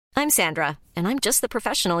I'm Sandra, and I'm just the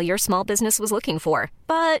professional your small business was looking for.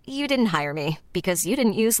 But you didn't hire me because you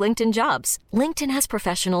didn't use LinkedIn Jobs. LinkedIn has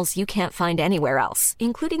professionals you can't find anywhere else,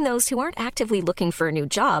 including those who aren't actively looking for a new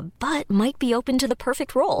job, but might be open to the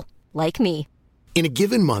perfect role, like me. In a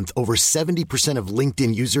given month, over 70% of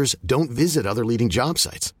LinkedIn users don't visit other leading job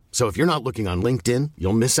sites. So if you're not looking on LinkedIn,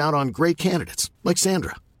 you'll miss out on great candidates like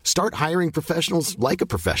Sandra. Start hiring professionals like a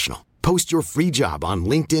professional. Post your free job on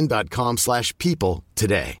linkedin.com/people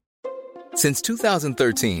today. Since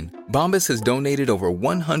 2013, Bombas has donated over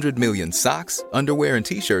 100 million socks, underwear, and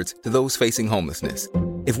T-shirts to those facing homelessness.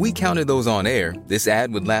 If we counted those on air, this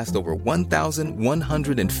ad would last over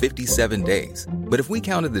 1,157 days. But if we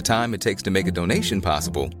counted the time it takes to make a donation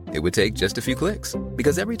possible, it would take just a few clicks.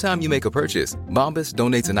 Because every time you make a purchase, Bombas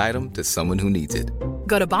donates an item to someone who needs it.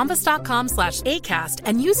 Go to bombas.com/ACAST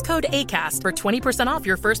and use code ACAST for 20% off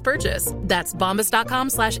your first purchase. That's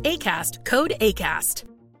bombas.com/ACAST, code ACAST.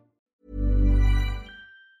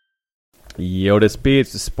 Yoda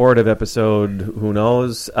Beats, a sportive episode. Who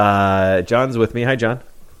knows? John's with me. Hi, John.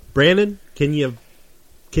 Brandon, can you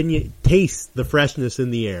taste the freshness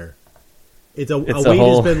in the air? A weight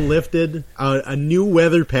has been lifted. A new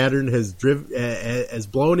weather pattern has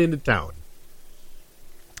blown into town.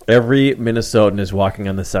 Every Minnesotan is walking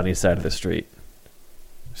on the sunny side of the street,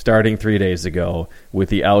 starting 3 days ago with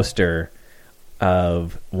the ouster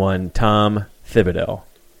of one Tom Thibodeau.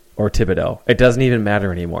 Or Thibodeau. It doesn't even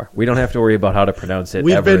matter anymore. We don't have to worry about how to pronounce it.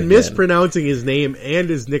 We've been mispronouncing his name and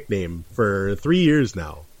his nickname for 3 years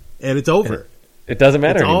now, and it's over. It doesn't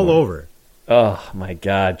matter anymore. It's all over. Oh, my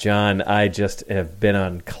God, John. I just have been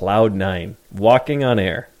on cloud nine, walking on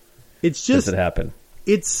air. It's just... since it happened.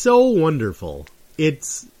 It's so wonderful.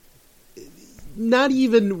 It's not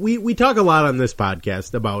even... We talk a lot on this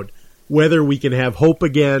podcast about whether we can have hope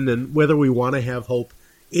again and whether we want to have hope.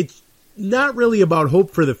 It's not really about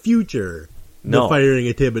hope for the future, the firing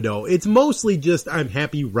of Thibodeau. It's mostly just, I'm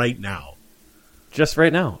happy right now. Just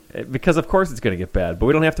right now. Because, of course, it's going to get bad, but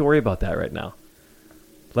we don't have to worry about that right now.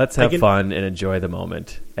 Let's have fun and enjoy the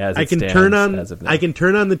moment as it stands as of now. I can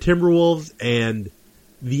turn on the Timberwolves, and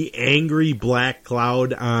the angry black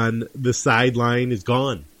cloud on the sideline is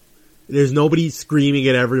gone. There's nobody screaming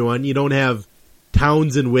at everyone. You don't have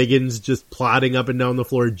Towns and Wiggins just plodding up and down the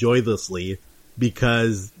floor joylessly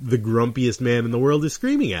because the grumpiest man in the world is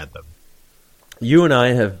screaming at them. You and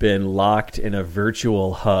I have been locked in a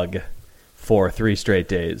virtual hug for 3 straight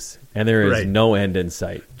days, and there is no end in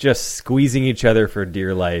sight. Just squeezing each other for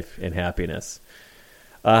dear life and happiness.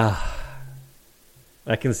 I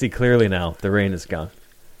can see clearly now. The rain is gone.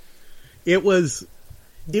 It was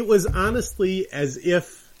honestly as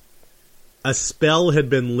if a spell had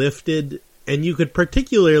been lifted, and you could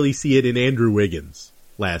particularly see it in Andrew Wiggins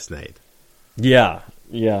last night. Yeah.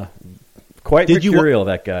 Quite mercurial,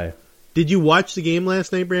 that guy. Did you watch the game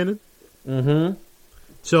last night, Brandon? Mm-hmm.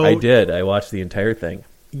 So I did. I watched the entire thing.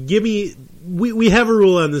 We have a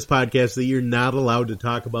rule on this podcast that you're not allowed to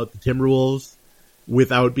talk about the Timberwolves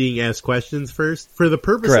without being asked questions first. For the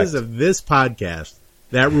purposes of this podcast,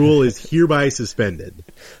 that rule is hereby suspended.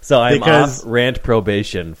 So I'm off rant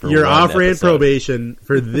probation for You're off episode. Rant probation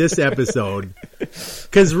for this episode.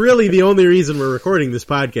 Because really the only reason we're recording this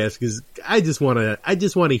podcast is I just want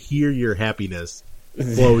to hear your happiness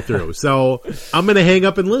flow through. So I'm going to hang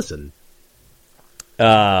up and listen.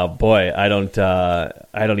 Boy, I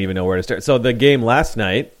don't even know where to start. So the game last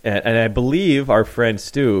night, and I believe our friend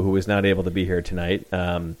Stu, who was not able to be here tonight,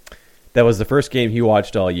 that was the first game he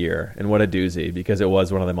watched all year, and what a doozy, because it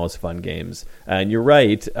was one of the most fun games. And you're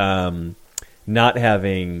right, not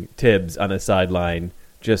having Tibbs on the sideline,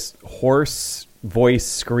 just hoarse voice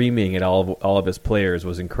screaming at all of his players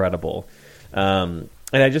was incredible. And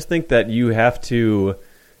I just think that you have to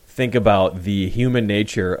think about the human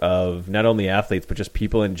nature of not only athletes, but just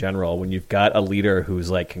people in general. When you've got a leader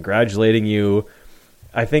who's like congratulating you,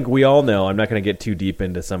 I think we all know, I'm not going to get too deep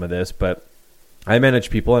into some of this, but I manage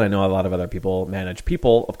people, and I know a lot of other people manage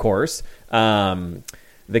people, of course.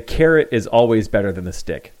 The carrot is always better than the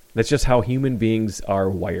stick. That's just how human beings are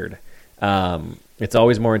wired. It's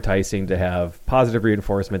always more enticing to have positive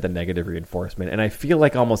reinforcement than negative reinforcement. And I feel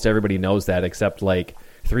like almost everybody knows that except like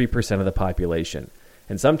 3% of the population.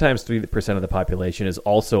 And sometimes 3% of the population is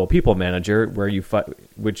also a people manager,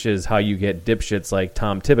 which is how you get dipshits like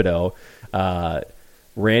Tom Thibodeau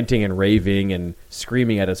ranting and raving and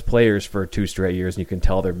screaming at his players for 2 straight years, and you can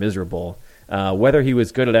tell they're miserable. Whether he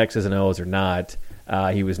was good at X's and O's or not,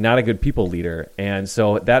 he was not a good people leader. And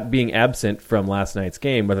so that being absent from last night's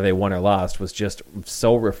game, whether they won or lost, was just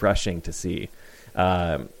so refreshing to see.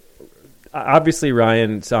 Obviously,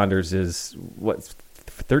 Ryan Saunders is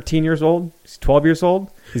 13 years old. He's 12 years old.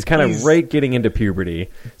 He's kind of right getting into puberty,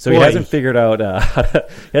 so he Boy. hasn't figured out how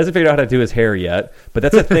to do his hair yet. But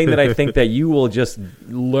that's a thing that I think that you will just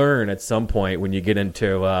learn at some point when you get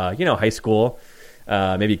into high school,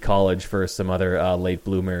 maybe college for some other late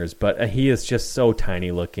bloomers. But he is just so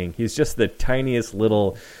tiny looking. He's just the tiniest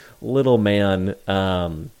little man.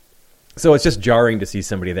 So it's just jarring to see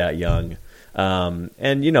somebody that young.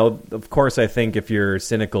 And of course, I think if you're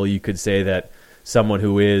cynical, you could say that someone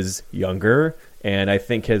who is younger. And I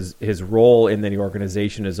think his role in the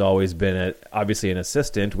organization has always been obviously an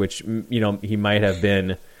assistant, which, he might have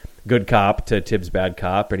been good cop to Tibbs bad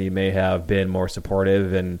cop, and he may have been more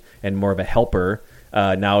supportive and more of a helper.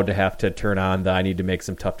 Now to have to turn on I need to make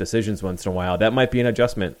some tough decisions once in a while. That might be an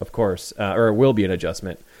adjustment, of course, or it will be an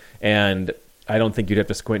adjustment. And I don't think you'd have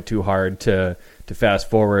to squint too hard to fast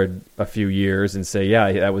forward a few years and say,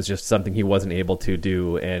 yeah, that was just something he wasn't able to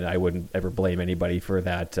do, and I wouldn't ever blame anybody for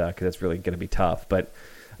that because it's really going to be tough. But,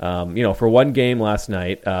 for one game last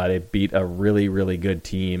night, they beat a really, really good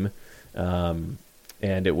team, and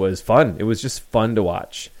it was fun. It was just fun to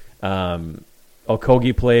watch.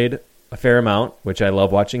 Okogie played a fair amount, which I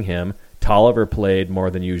love watching him. Tolliver played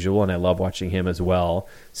more than usual, and I love watching him as well.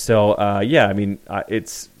 So,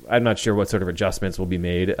 I'm not sure what sort of adjustments will be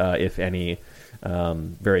made, if any,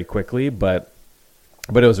 very quickly, but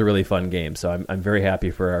it was a really fun game. So I'm very happy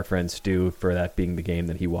for our friend Stu for that being the game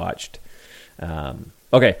that he watched.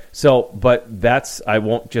 Okay, I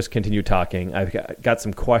won't just continue talking. I've got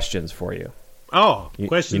some questions for you. Oh,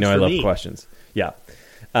 questions I for love me. questions. Yeah.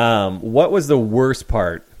 What was the worst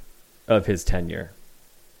part of his tenure?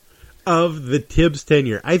 Of the Tibbs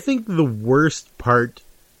tenure, I think the worst part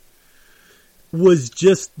was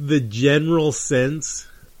just the general sense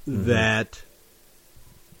that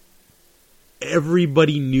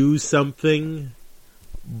everybody knew something,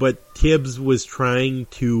 but Tibbs was trying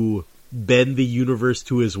to bend the universe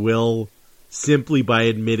to his will simply by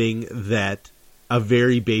admitting that a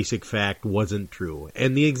very basic fact wasn't true.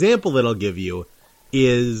 And the example that I'll give you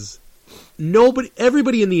is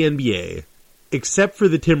everybody in the NBA, except for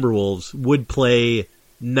the Timberwolves, would play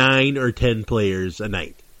 9 or 10 players a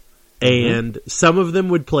night. And some of them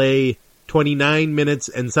would play 29 minutes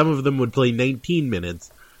and some of them would play 19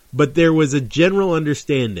 minutes. But there was a general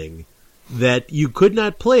understanding that you could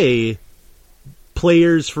not play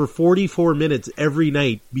players for 44 minutes every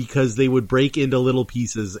night because they would break into little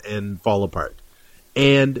pieces and fall apart.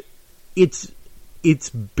 And it's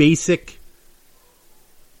basic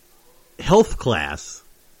health class.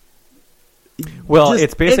 Well,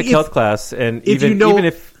 it's basic health class, and even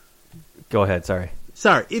if... Go ahead, sorry.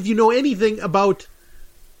 If you know anything about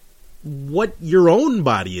what your own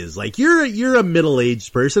body is like, you're a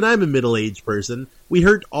middle-aged person. I'm a middle-aged person. We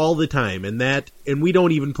hurt all the time, and we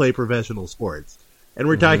don't even play professional sports. And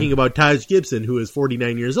we're talking about Taj Gibson, who is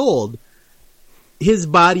 49 years old. His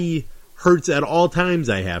body hurts at all times,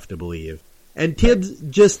 I have to believe. And Tibbs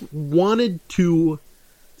just wanted to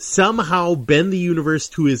somehow bend the universe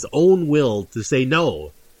to his own will to say,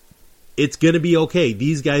 no, it's going to be okay.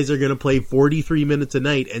 These guys are going to play 43 minutes a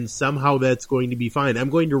night, and somehow that's going to be fine. I'm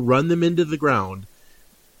going to run them into the ground.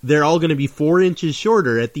 They're all going to be 4 inches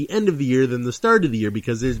shorter at the end of the year than the start of the year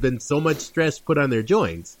because there's been so much stress put on their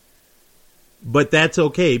joints. But that's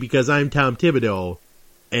okay because I'm Tom Thibodeau,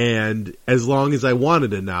 and as long as I want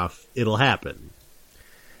it enough, it'll happen.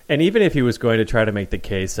 And even if he was going to try to make the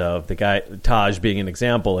case of the guy, Taj being an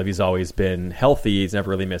example, if he's always been healthy, he's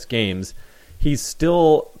never really missed games, he's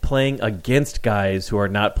still playing against guys who are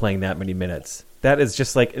not playing that many minutes. That is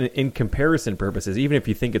just like, in comparison purposes, even if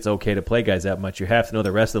you think it's okay to play guys that much, you have to know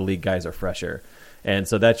the rest of the league guys are fresher. And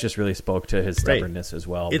so that just really spoke to his stubbornness as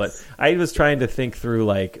well. But I was trying to think through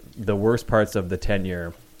like the worst parts of the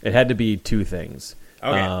tenure. It had to be 2 things.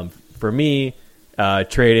 Okay. For me,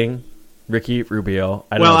 trading Ricky Rubio.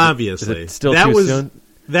 Obviously. Is it still too soon?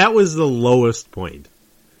 That was the lowest point.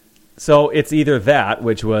 So it's either that,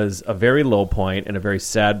 which was a very low point and a very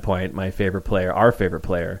sad point, our favorite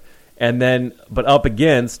player, and then, but up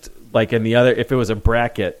against, like in the other, if it was a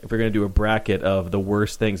bracket, if we're going to do a bracket of the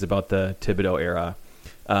worst things about the Thibodeau era,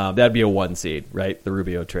 that'd be a 1 seed, right? The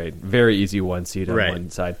Rubio trade. Very easy 1 seed on one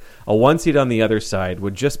side. A 1 seed on the other side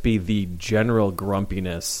would just be the general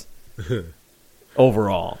grumpiness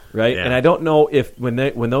overall, right? Yeah. And I don't know if when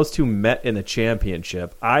those two met in the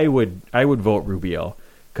championship, I would vote Rubio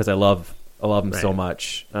because I love him so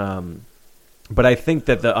much. But I think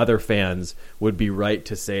that the other fans would be right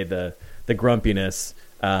to say the grumpiness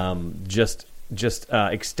just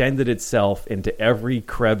extended itself into every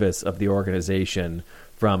crevice of the organization,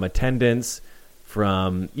 from attendance,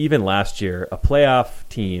 from even last year, a playoff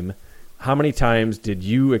team how many times did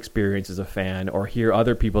you experience as a fan or hear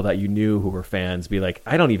other people that you knew who were fans be like,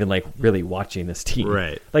 I don't even like really watching this team.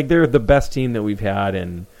 Right. Like, they're the best team that we've had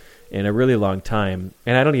in a really long time,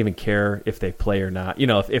 and I don't even care if they play or not. You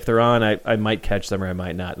know, if they're on, I might catch them or I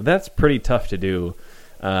might not. That's pretty tough to do.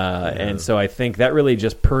 And so I think that really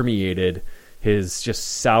just permeated his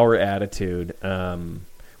just sour attitude,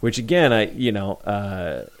 which again,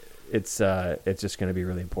 it's just going to be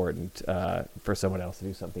really important for someone else to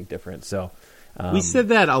do something different. So we said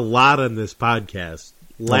that a lot on this podcast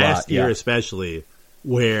last year, especially,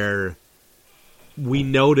 where we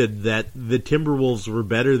noted that the Timberwolves were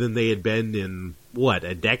better than they had been in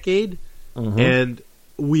a decade, and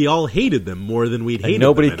we all hated them more than we'd hated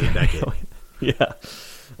them in a decade. Yeah,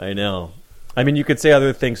 I know. I mean, you could say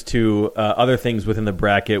other things too. Other things within the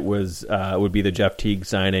bracket would be the Jeff Teague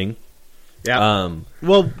signing. Yeah.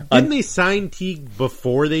 Well, didn't they sign Teague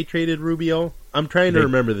before they traded Rubio? I'm trying to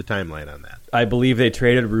remember the timeline on that. I believe they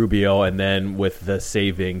traded Rubio, and then with the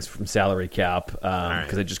savings from salary cap,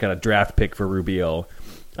 because they just got a draft pick for Rubio,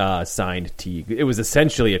 signed Teague. It was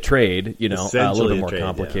essentially a trade, a little bit more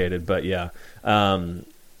complicated, but yeah.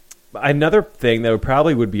 Another thing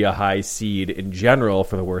that would be a high seed in general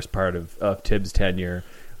for the worst part of Tibbs' tenure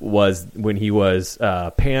was when he was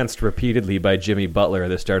pantsed repeatedly by Jimmy Butler at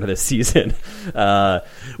the start of the season. Not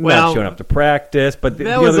showing up to practice, but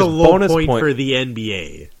that was a low point for the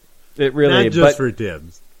NBA. It really, not just for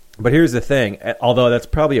Tibbs. But here's the thing: although that's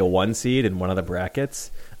probably a 1 seed in one of the brackets,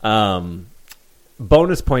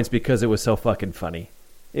 bonus points because it was so fucking funny.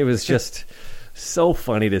 It was just so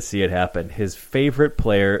funny to see it happen. His favorite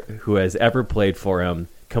player who has ever played for him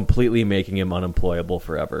completely making him unemployable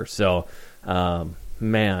forever. So.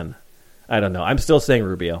 Man, I don't know. I'm still saying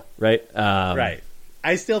Rubio, right? Right.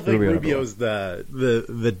 I still think Rubio's the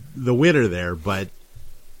winner there, but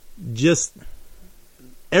just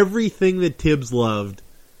everything that Tibbs loved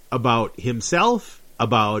about himself,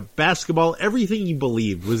 about basketball, everything he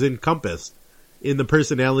believed was encompassed in the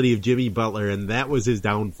personality of Jimmy Butler, and that was his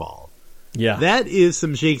downfall. Yeah. That is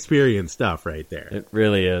some Shakespearean stuff right there. It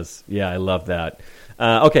really is. Yeah, I love that.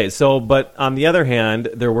 Okay, but on the other hand,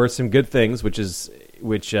 there were some good things, which is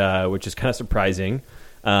kind of surprising.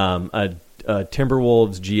 A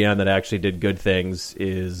Timberwolves GM that actually did good things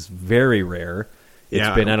is very rare.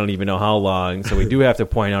 It's been I don't even know how long, so we do have to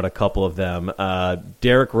point out a couple of them.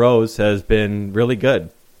 Derrick Rose has been really good.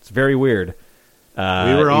 It's very weird. We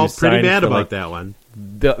were all pretty mad about that one.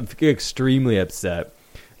 Extremely upset.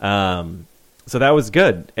 So that was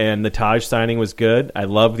good, and the Taj signing was good. I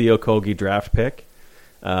love the Okogie draft pick.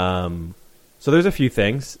 So there's a few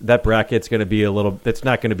things. That bracket's going to be it's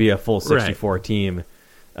not going to be a full 64 team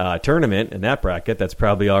tournament in that bracket. That's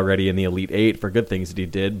probably already in the Elite 8 for good things that he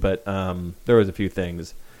did, but there was a few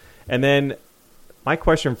things. And then my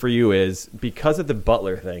question for you is, because of the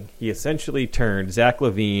Butler thing, he essentially turned Zach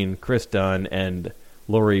LaVine, Chris Dunn, and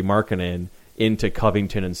Lauri Markkanen into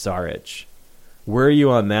Covington and Saric. Where are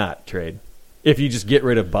you on that trade? If you just get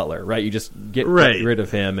rid of Butler, right? You just get rid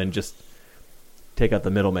of him and just take out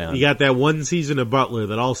the middleman. You got that one season of Butler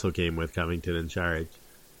that also came with Covington and Saric.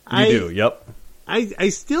 You do, yep. I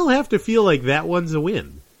still have to feel like that one's a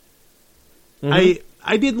win. Mm-hmm.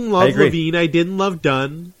 I didn't love LaVine. I didn't love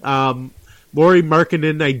Dunn. Lauri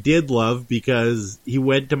Markkanen I did love because he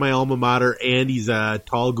went to my alma mater and he's a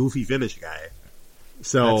tall, goofy Finnish guy.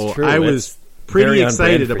 So I was pretty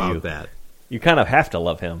excited about that. You kind of have to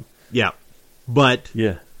love him. Yeah. But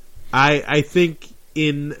yeah, I think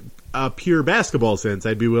in a pure basketball sense,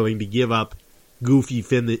 I'd be willing to give up goofy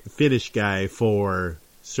Finnish guy for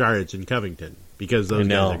Saric and Covington because those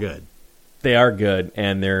guys are good. They are good,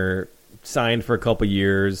 and they're signed for a couple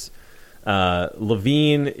years.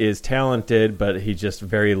 LaVine is talented, but he's just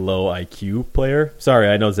very low IQ player. Sorry,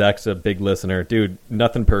 I know Zach's a big listener. Dude,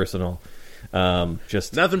 nothing personal.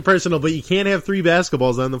 Just nothing personal, but you can't have 3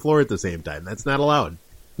 basketballs on the floor at the same time. That's not allowed.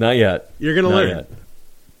 Not yet. You're going to learn. Yet.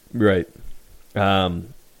 Right.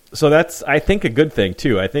 So that's, I think, a good thing,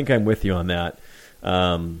 too. I think I'm with you on that.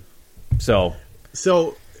 So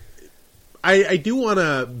I do want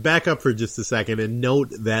to back up for just a second and note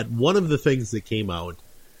that one of the things that came out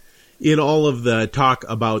in all of the talk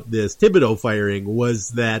about this Thibodeau firing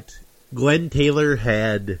was that Glenn Taylor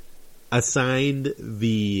had assigned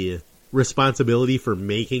the responsibility for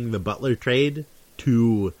making the Butler trade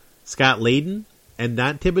to Scott Layden and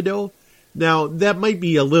not Thibodeau. Now, that might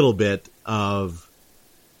be a little bit of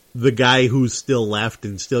the guy who's still left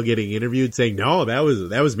and still getting interviewed saying, no, that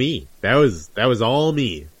was me. That was all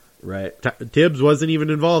me. Right. Tibbs wasn't even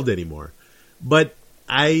involved anymore. But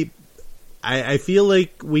I feel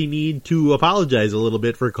like we need to apologize a little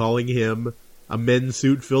bit for calling him a men's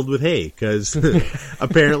suit filled with hay because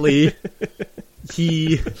apparently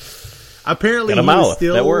he was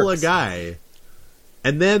still a guy.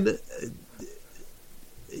 And then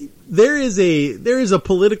there is a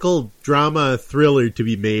political drama thriller to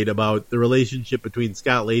be made about the relationship between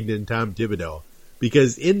Scott Layden and Tom Thibodeau,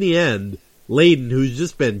 because in the end, Layden, who's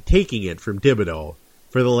just been taking it from Thibodeau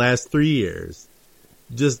for the last 3 years,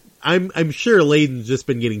 I'm sure Layden's just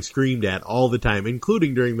been getting screamed at all the time,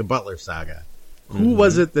 including during the Butler saga. Who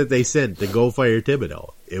was it that they sent to go fire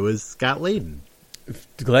Thibodeau? It was Scott Layden.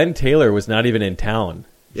 Glenn Taylor was not even in town.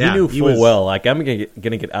 He knew full well, like, I'm going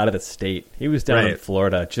to get out of the state. He was down in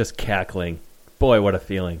Florida just cackling. Boy, what a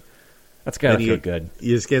feeling. That's got to feel good.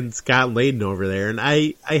 You just get Scott Layden over there. And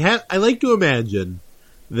I like to imagine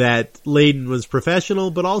that Layden was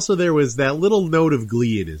professional, but also there was that little note of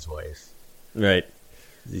glee in his voice. Right.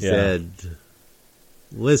 He said,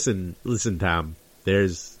 listen, Tom,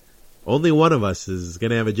 there's only one of us is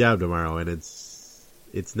going to have a job tomorrow, and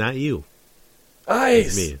it's not you.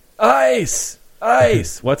 Ice! It's me. Ice!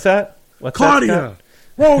 Ice! What's that? Claudia!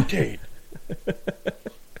 Rotate!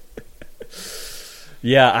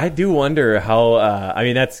 Yeah, I do wonder how,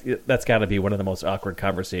 that's got to be one of the most awkward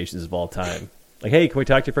conversations of all time. Like, hey, can we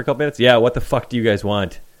talk to you for a couple minutes? Yeah, what the fuck do you guys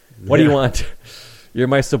want? What do you want? You're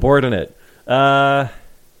my subordinate.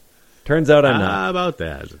 Turns out I'm not. How about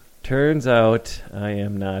that? Turns out I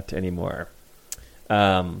am not anymore.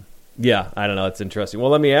 Yeah, I don't know. It's interesting. Well,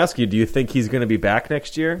 let me ask you, do you think he's going to be back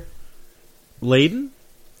next year? Layden?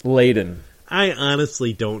 I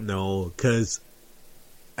honestly don't know, because...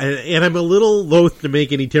 And I'm a little loath to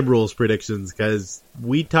make any Timberwolves predictions, because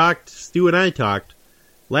Stu and I talked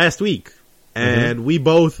last week, and we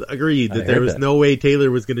both agreed that there was no way Taylor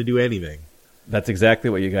was going to do anything. That's exactly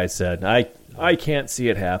what you guys said. I can't see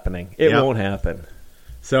it happening. It won't happen.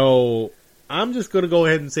 So I'm just going to go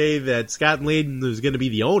ahead and say that Scott Layden is going to be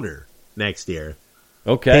the owner next year.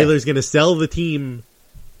 Okay. Taylor's going to sell the team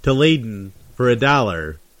to Layden for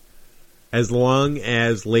 $1 as long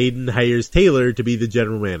as Layden hires Taylor to be the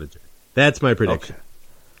general manager. That's my prediction. Okay.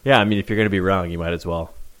 Yeah, I mean, if you're going to be wrong, you might as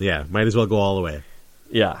well. Yeah, might as well go all the way.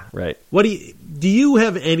 Yeah, right. What do you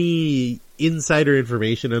have any insider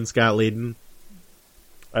information on Scott Layden?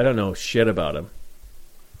 I don't know shit about him.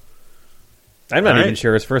 I'm not even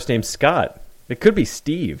sure his first name's Scott. It could be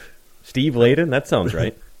Steve. Steve Layden? That sounds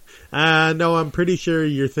right. No, I'm pretty sure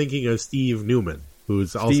you're thinking of Steve Newman,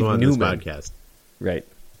 who's also on this podcast. Right.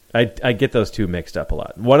 I get those two mixed up a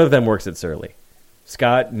lot. One of them works at Surly.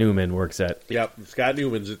 Scott Newman works at... Yep, Scott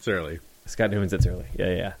Newman's at Surly.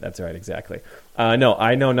 Yeah, that's right, exactly. No,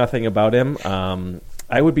 I know nothing about him.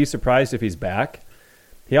 I would be surprised if he's back.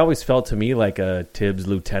 He always felt to me like a Tibbs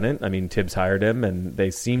lieutenant. I mean, Tibbs hired him, and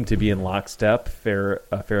they seem to be in lockstep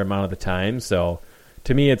a fair amount of the time. So,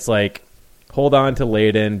 to me, it's like, hold on to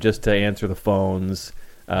Layden just to answer the phones.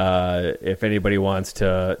 If anybody wants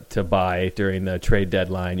to buy during the trade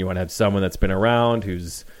deadline, you want to have someone that's been around,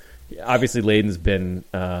 who's obviously Layden's been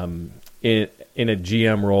in a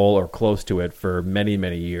GM role or close to it for many,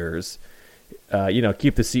 many years.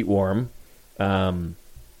 Keep the seat warm.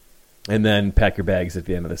 And then pack your bags at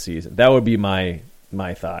the end of the season. That would be my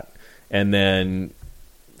thought. And then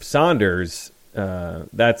Saunders,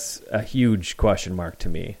 that's a huge question mark to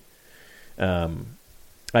me.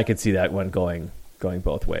 I could see that one going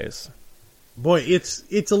both ways. Boy,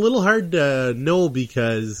 it's a little hard to know,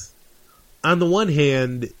 because on the one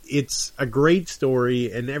hand, it's a great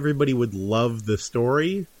story and everybody would love the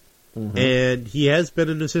story. Mm-hmm. And he has been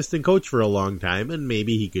an assistant coach for a long time, and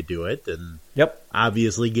maybe he could do it. And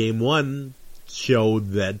obviously Game 1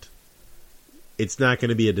 showed that it's not going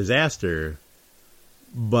to be a disaster.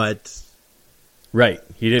 But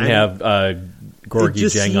he didn't have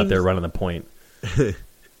Gorgie Jang out there running the point. It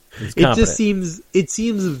seems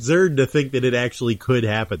absurd to think that it actually could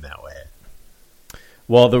happen that way.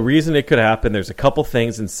 Well, the reason it could happen, there's a couple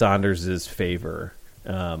things in Saunders' favor.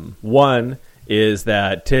 One is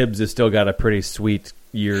that Tibbs has still got a pretty sweet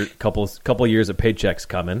couple years of paychecks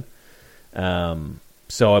coming.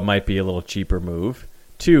 So it might be a little cheaper move.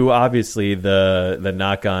 Two, obviously the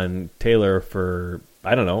knock on Taylor for,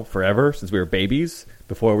 I don't know, forever, since we were babies,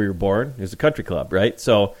 before we were born. He was a country club, right?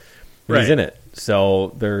 So he's in it.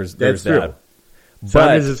 So there's that. True.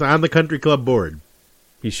 Saunders is on the country club board.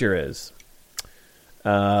 He sure is.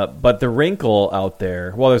 But the wrinkle out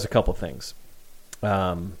there, well, there's a couple things.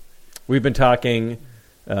 We've been talking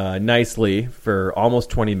nicely for almost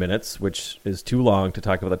 20 minutes, which is too long to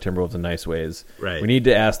talk about the Timberwolves in nice ways. Right. We need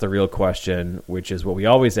to ask the real question, which is what we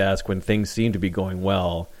always ask when things seem to be going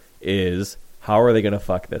well, is how are they going to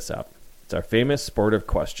fuck this up? It's our famous sportive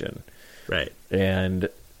question. Right. And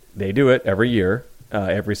they do it every year.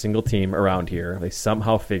 Every single team around here, they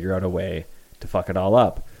somehow figure out a way to fuck it all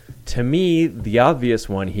up. To me, the obvious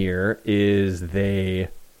one here is they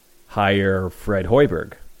hire Fred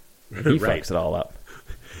Hoiberg. He Right. fucks it all up.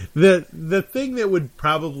 The thing that would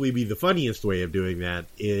probably be the funniest way of doing that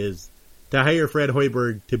is to hire Fred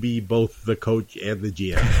Hoiberg to be both the coach and the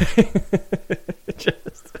GM.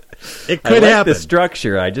 It could happen. The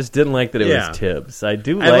structure. I just didn't like that it was Tibbs. I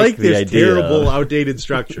do I like the this idea. terrible, outdated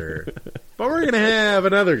structure. But we're going to have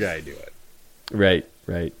another guy do it. Right.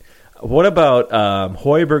 What about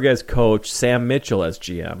Hoiberg as coach, Sam Mitchell as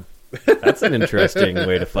GM? That's an interesting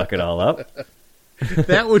way to fuck it all up.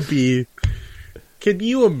 That would be... Can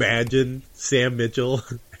you imagine Sam Mitchell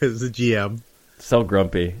as the GM? So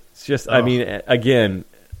grumpy. It's just, I mean, again,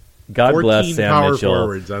 God bless Sam power Mitchell.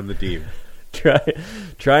 forwards on the team.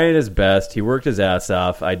 Trying his best. He worked his ass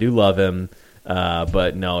off. I do love him.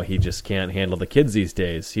 But no, he just can't handle the kids these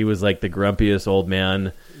days. He was like the grumpiest old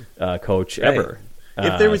man coach ever.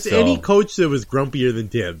 If there was any coach that was grumpier than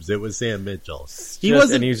Tibbs, it was Sam Mitchell. He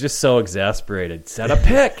was just so exasperated. Set a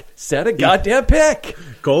pick. Set a goddamn pick.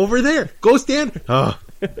 Go over there. Go stand. Oh.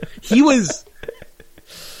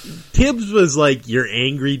 Tibbs was like your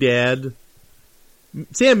angry dad.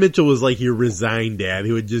 Sam Mitchell was like your resigned dad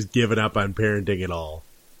who had just given up on parenting at all.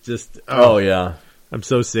 Just yeah. I'm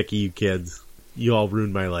so sick of you kids. You all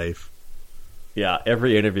ruined my life. Yeah,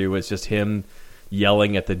 every interview was just him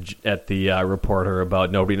yelling at the reporter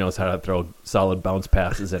about nobody knows how to throw solid bounce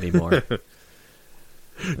passes anymore.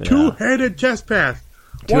 Two-handed chest pass.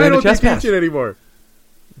 Why don't they teach it anymore?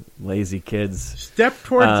 Lazy kids. Step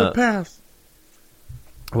towards the pass.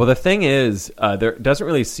 Well, the thing is, there doesn't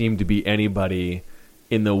really seem to be anybody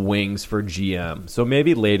in the wings for GM. So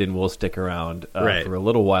maybe Layden will stick around for a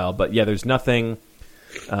little while. But yeah, there's nothing...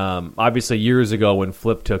 obviously, years ago when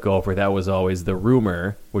Flip took over, that was always the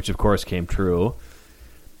rumor, which of course came true.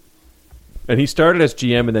 And he started as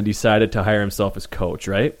GM and then decided to hire himself as coach,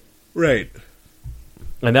 right? Right.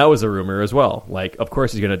 And that was a rumor as well. Like, of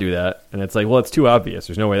course he's going to do that. And it's like, well, it's too obvious.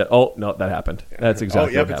 There's no way that... Oh, no, that happened. That's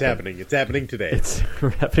exactly what happened. It's happening. It's happening today. It's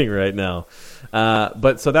happening right now.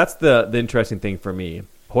 But so that's the interesting thing for me.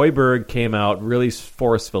 Hoiberg came out really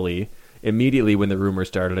forcefully immediately when the rumor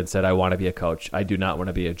started and said, I want to be a coach. I do not want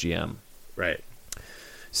to be a GM. Right.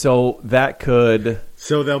 So that could...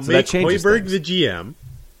 So they'll make Hoiberg the GM.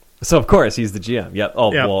 So, of course, he's the GM. Yep.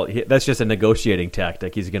 Oh, yep. Well, that's just a negotiating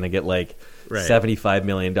tactic. He's going to get like $75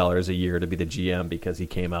 million a year to be the GM because he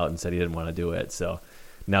came out and said he didn't want to do it. So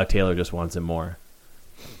now Taylor just wants him more.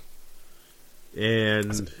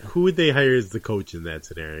 And who would they hire as the coach in that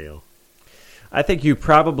scenario? I think you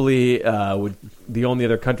probably would. The only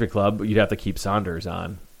other country club, you'd have to keep Saunders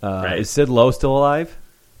on. Is Sid Lowe still alive?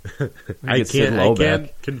 I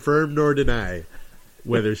can't confirm nor deny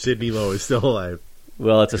whether Sidney Lowe is still alive.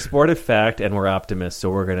 Well, it's a sportive fact, and we're optimists, so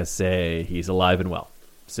we're going to say he's alive and well.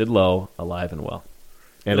 Sid Lowe, alive and well.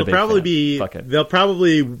 And they'll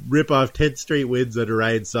probably rip off 10 straight wins under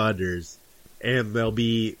Ryan Saunders, and there'll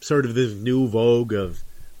be sort of this new vogue of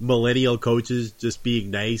millennial coaches just being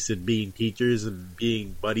nice and being teachers and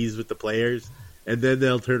being buddies with the players, and then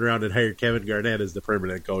they'll turn around and hire Kevin Garnett as the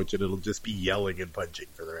permanent coach, and it'll just be yelling and punching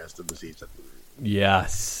for the rest of the season.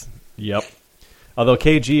 Yes. Yep. Although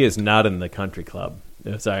KG is not in the country club,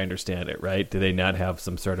 as I understand it, right? Do they not have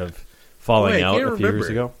some sort of falling out a few years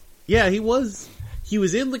ago? Yeah, he was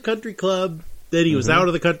in the country club, then he was out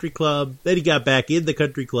of the country club, then he got back in the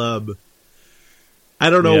country club. I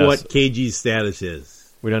don't know what KG's status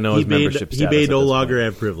is. We don't know his membership status. He may no longer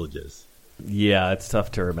have privileges. Yeah, it's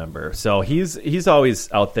tough to remember. So he's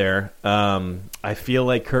always out there. I feel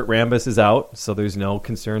like Kurt Rambis is out, so there's no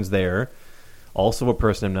concerns there. Also a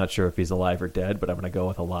person I'm not sure if he's alive or dead, but I'm going to go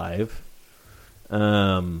with alive.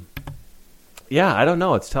 Yeah, I don't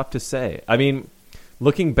know. It's tough to say. I mean,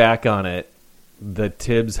 looking back on it, the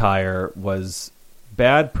Tibbs hire was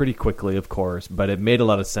bad pretty quickly, of course, but it made a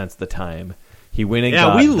lot of sense at the time. He went and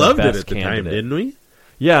got we the loved best it at the candidate. time, didn't we?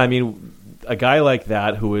 Yeah, I mean, a guy like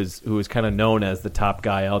that who is kind of known as the top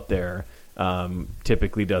guy out there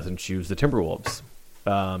typically doesn't choose the Timberwolves.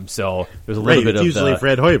 So there's a little bit of usually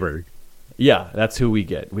Fred Hoiberg. Yeah, that's who we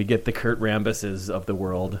get. We get the Kurt Rambises of the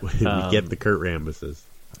world. We get the Kurt Rambises.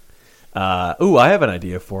 I have an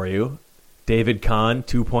idea for you. David Kahn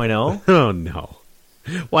 2.0. Oh, no.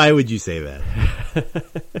 Why would you say that?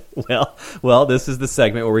 Well, this is the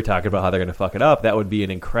segment where we talk about how they're going to fuck it up. That would be an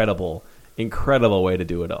incredible way to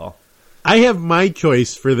do it all. I have my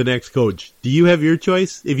choice for the next coach. Do you have your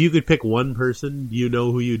choice? If you could pick one person, do you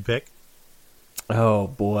know who you'd pick? Oh,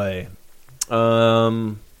 boy.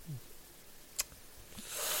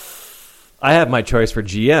 I have my choice for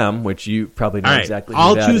GM, which you probably know All right, exactly who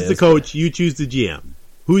I'll that choose is. the coach. You choose the GM.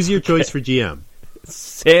 Who's your choice for GM?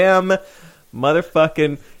 Sam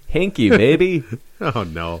motherfucking Hinkie, baby. Oh,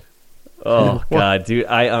 no. Oh, God, dude.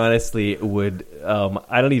 I honestly would...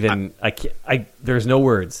 I don't even... I can't... There's no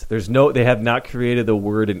words. They have not created the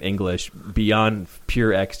word in English beyond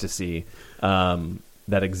pure ecstasy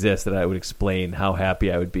that exists that I would explain how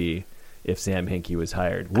happy I would be if Sam Hinkie was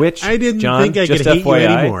hired. Which, I didn't John, think I just could hate you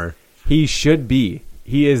FYI, anymore. He should be.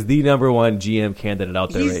 He is the number one GM candidate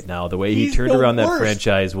out there right now. The way he turned around that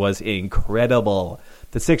franchise was incredible.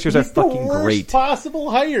 The Sixers are fucking the worst great.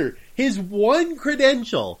 Possible hire. His one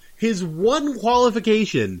credential, his one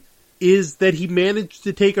qualification is that he managed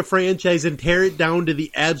to take a franchise and tear it down to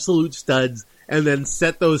the absolute studs and then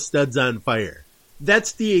set those studs on fire.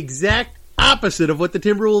 That's the exact opposite of what the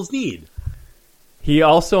Timberwolves need. He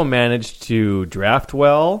also managed to draft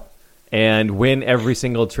well and win every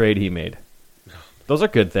single trade he made. Those are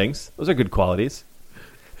good things. Those are good qualities.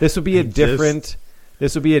 This would be a different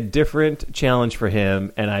challenge for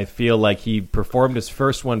him, and I feel like he performed his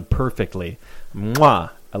first one perfectly.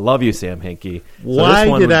 Mwah! I love you, Sam Hinkie. So this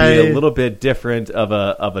one would be a little bit different of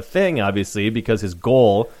a thing, obviously, because his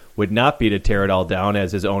goal would not be to tear it all down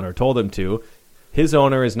as his owner told him to. His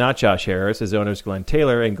owner is not Josh Harris. His owner is Glenn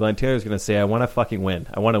Taylor, and Glenn Taylor is going to say, I want to fucking win.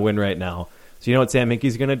 I want to win right now. So you know what Sam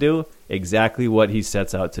Hinkie's going to do? Exactly what he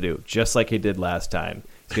sets out to do, just like he did last time.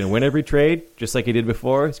 He's going to win every trade, just like he did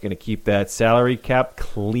before. He's going to keep that salary cap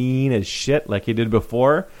clean as shit like he did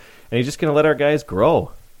before, and he's just going to let our guys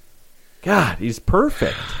grow. God, he's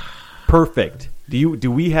perfect. Perfect. Do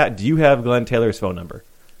you have Glenn Taylor's phone number?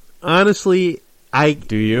 Honestly,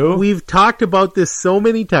 do you? We've talked about this so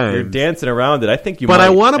many times. You're dancing around it. I think you but might. I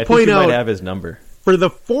want to point out might have his number. For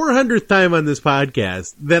the 400th time on this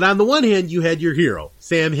podcast, that on the one hand, you had your hero,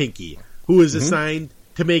 Sam Hinkie, who was assigned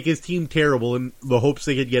to make his team terrible in the hopes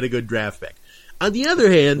they could get a good draft pick. On the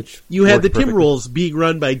other hand, you had the Timberwolves being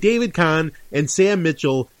run by David Kahn and Sam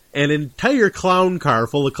Mitchell, an entire clown car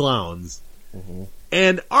full of clowns.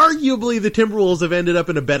 And arguably the Timberwolves have ended up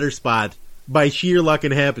in a better spot by sheer luck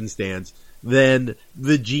and happenstance than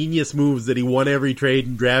the genius moves that he won every trade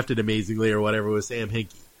and drafted amazingly or whatever with Sam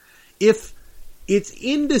Hinkie. If it's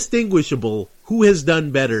indistinguishable who has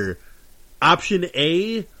done better, option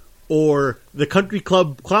A or the country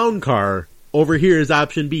club clown car over here is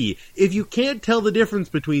option B. If you can't tell the difference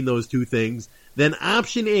between those two things, then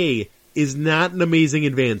option A is not an amazing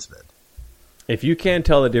advancement. If you can't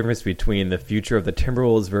tell the difference between the future of the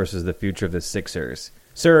Timberwolves versus the future of the Sixers,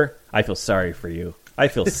 sir, I feel sorry for you. I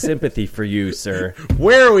feel sympathy for you, sir.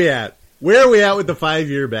 Where are we at? Where are we at with the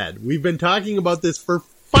 5-year bet? We've been talking about this for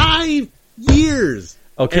 5 years.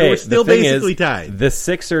 Okay, and we're still the thing basically is, tied. The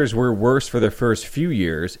Sixers were worse for the first few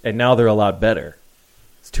years, and now they're a lot better.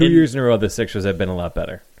 It's 2 years in a row the Sixers have been a lot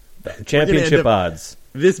better. Championship odds.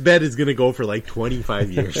 This bet is going to go for like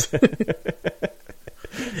 25 years.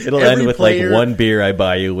 It'll end with like one beer I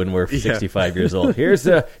buy you when we're 65 years old. Here's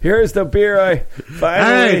the beer I finally.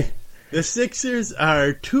 All right. The Sixers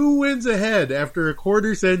are 2 wins ahead after a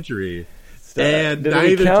quarter century, and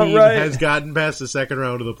neither team has gotten past the second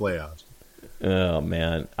round of the playoffs. Oh,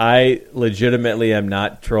 man. I legitimately am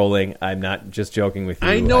not trolling. I'm not just joking with you.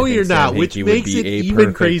 I know you're not, which makes it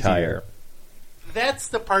even crazier. Hire. That's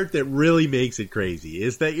the part that really makes it crazy,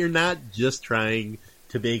 is that you're not just trying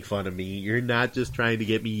to make fun of me. You're not just trying to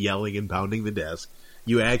get me yelling and pounding the desk.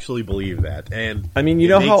 You actually believe that. And I mean, you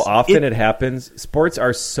know how often it happens? Sports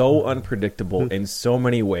are so unpredictable in so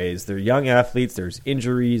many ways. They're young athletes, there's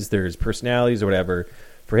injuries, there's personalities or whatever.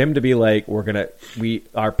 For him to be like,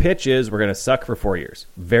 our pitch is we're going to suck for 4 years,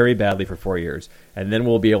 very badly for 4 years, and then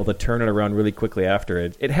we'll be able to turn it around really quickly after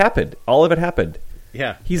it. It happened. All of it happened.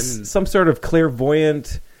 Yeah. He's some sort of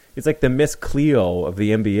clairvoyant. It's like the Miss Cleo of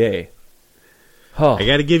the NBA. Oh. I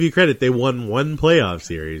got to give you credit. They won 1 playoff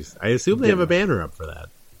series. I assume they have a banner up for that.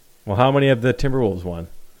 Well, how many have the Timberwolves won?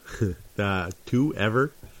 2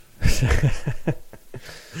 ever.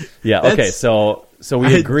 Yeah. Okay. So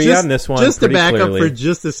we agree on this one. Just to back clearly. up for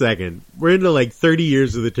just a second, we're into like 30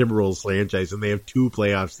 years of the Timberwolves franchise, and they have 2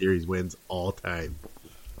 playoff series wins all time.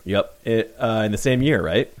 Yep. In the same year,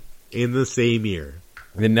 right? In the same year.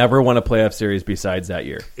 They never won a playoff series besides that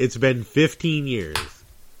year. It's been 15 years.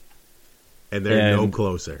 And they're no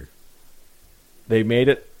closer. They made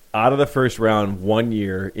it out of the first round 1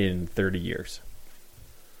 year in 30 years.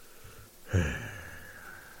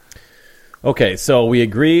 Okay, so we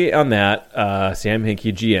agree on that. Sam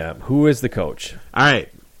Hinkie, GM. Who is the coach? All right.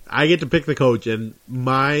 I get to pick the coach, and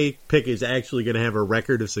my pick is actually going to have a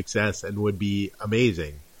record of success and would be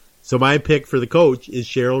amazing. So my pick for the coach is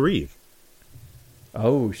Cheryl Reeve.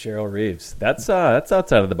 Oh, Cheryl Reeves. That's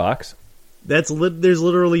outside of the box. There's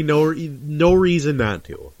literally no reason not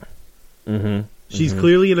to. Mm-hmm. She's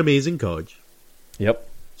clearly an amazing coach. Yep.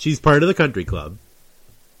 She's part of the country club.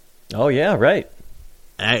 Oh, yeah, right.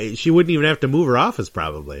 She wouldn't even have to move her office,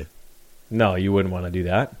 probably. No, you wouldn't want to do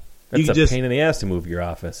that. That's a pain in the ass to move your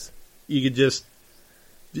office. You could just...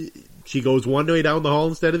 She goes one way down the hall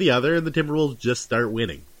instead of the other, and the Timberwolves just start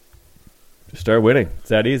winning. Just start winning. It's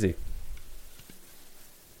that easy.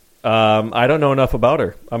 I don't know enough about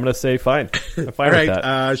her. I'm going to say fine. I'm fine with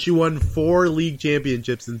that. She won 4 league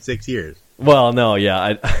championships in 6 years. Well, no,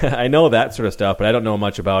 yeah. I know that sort of stuff, but I don't know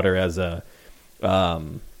much about her as a...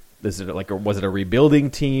 was it a rebuilding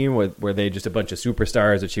team? Were they just a bunch of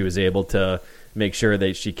superstars that she was able to make sure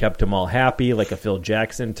that she kept them all happy, like a Phil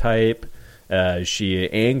Jackson type? Is she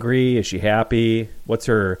angry? Is she happy? What's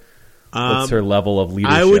her level of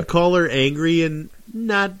leadership? I would call her angry and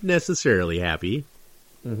not necessarily happy.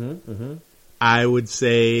 I would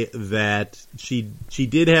say that she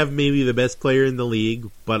did have maybe the best player in the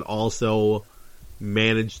league, but also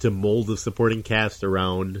managed to mold the supporting cast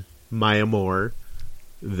around Maya Moore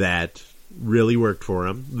that really worked for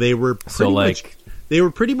him. They were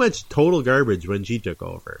pretty much total garbage when she took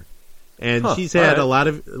over. And she's had a lot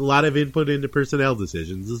of input into personnel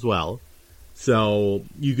decisions as well. So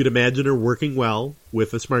you could imagine her working well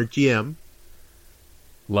with a smart GM.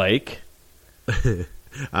 Like? Sam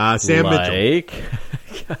Mitchell.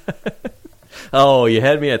 Oh, you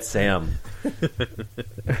had me at Sam.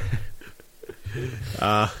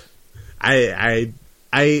 I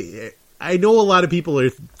know a lot of people are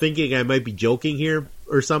thinking I might be joking here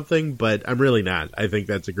or something, but I'm really not. I think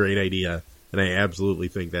that's a great idea, and I absolutely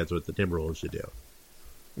think that's what the Timberwolves should do.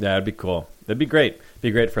 Yeah, that'd be cool. That'd be great. It'd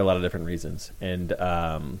be great for a lot of different reasons. And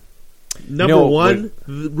number one,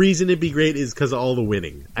 the reason it'd be great is because of all the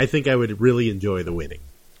winning. I think I would really enjoy the winning.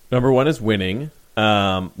 Number one is winning.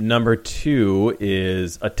 Number two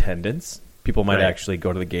is attendance. People might actually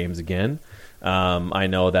go to the games again. I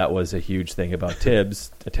know that was a huge thing about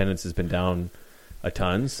Tibbs. Attendance has been down a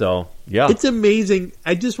ton, so yeah. It's amazing.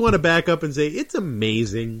 I just want to back up and say it's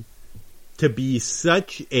amazing to be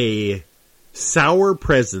such a sour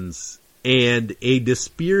presence and a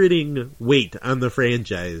dispiriting weight on the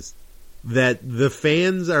franchise that the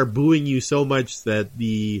fans are booing you so much that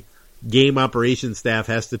the game operations staff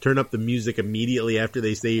has to turn up the music immediately after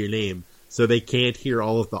they say your name so they can't hear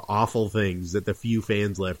all of the awful things that the few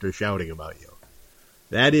fans left are shouting about you.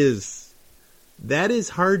 That is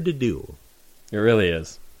hard to do. It really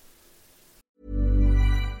is.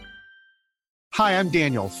 Hi, I'm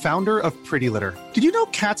Daniel, founder of Pretty Litter. Did you know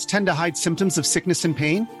cats tend to hide symptoms of sickness and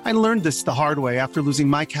pain? I learned this the hard way after losing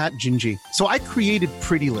my cat, Gingy. So I created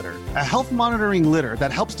Pretty Litter, a health monitoring litter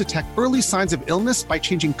that helps detect early signs of illness by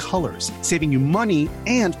changing colors, saving you money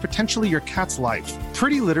and potentially your cat's life.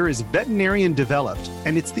 Pretty Litter is veterinarian developed,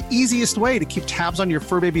 and it's the easiest way to keep tabs on your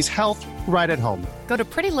fur baby's health right at home. Go to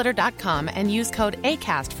prettylitter.com and use code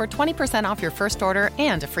ACAST for 20% off your first order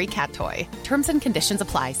and a free cat toy. Terms and conditions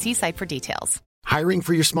apply. See site for details. Hiring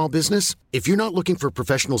for your small business? If you're not looking for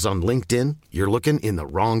professionals on LinkedIn, you're looking in the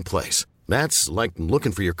wrong place. That's like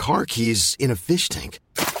looking for your car keys in a fish tank.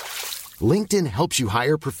 LinkedIn helps you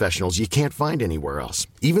hire professionals you can't find anywhere else,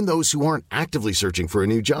 even those who aren't actively searching for a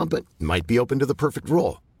new job but might be open to the perfect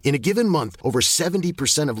role. In a given month, over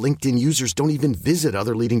 70% of LinkedIn users don't even visit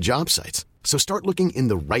other leading job sites. So start looking in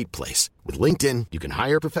the right place. With LinkedIn, you can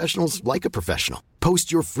hire professionals like a professional.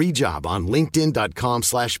 Post your free job on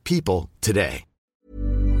linkedin.com/people today.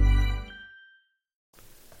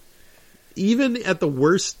 Even at the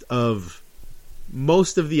worst of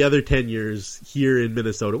most of the other tenures here in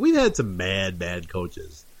Minnesota, we've had some bad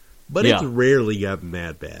coaches. But it's rarely gotten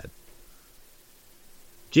that bad.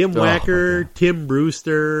 Jim Wacker, Tim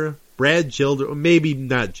Brewster, Brad Childers, maybe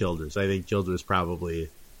not Childers. I think Childers probably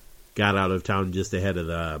got out of town just ahead of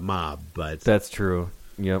the mob. But that's true.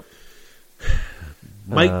 Yep.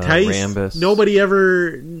 Mike Tice, Rambus.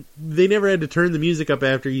 They never had to turn the music up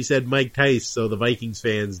after he said Mike Tice, so the Vikings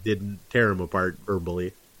fans didn't tear him apart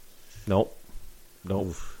verbally. Nope.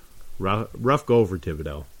 Rough go for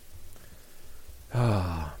Thibodeau.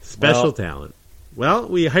 Special talent. Well,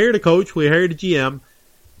 we hired a coach, we hired a GM.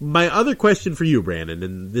 My other question for you, Brandon,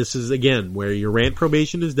 and this is, again, where your rant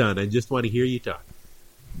probation is done. I just want to hear you talk.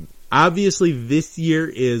 Obviously, this year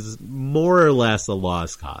is more or less a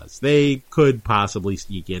lost cause. They could possibly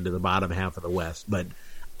sneak into the bottom half of the West, but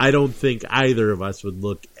I don't think either of us would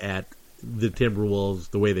look at the Timberwolves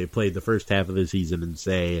the way they played the first half of the season and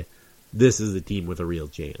say, this is a team with a real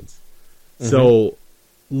chance. Mm-hmm. So,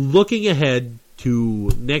 looking ahead to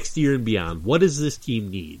next year and beyond, what does this team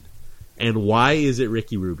need? And why is it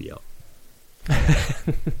Ricky Rubio?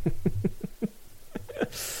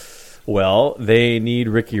 Well, they need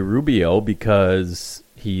Ricky Rubio because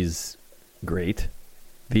he's great.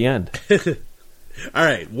 The end. All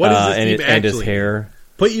right. What does this team actually and his hair.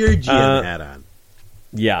 Put your GM hat on.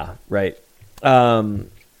 Yeah, right.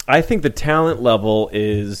 I think the talent level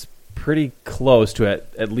is pretty close to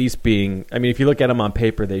at least being... I mean, if you look at them on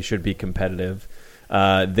paper, they should be competitive.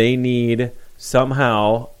 They need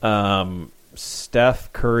somehow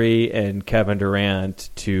Steph Curry and Kevin Durant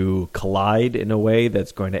to collide in a way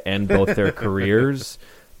that's going to end both their careers,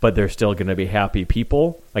 but they're still going to be happy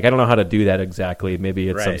people. Like, I don't know how to do that exactly. Maybe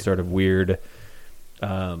it's some sort of weird...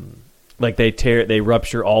 like they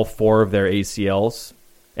rupture all 4 of their ACLs,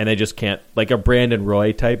 and they just can't... Like a Brandon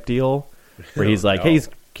Roy type deal, where he's like, hey, he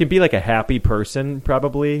can be like a happy person,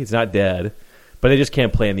 probably. He's not dead, but they just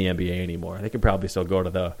can't play in the NBA anymore. They could probably still go to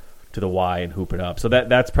the Y and hoop it up. So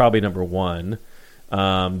that's probably number 1.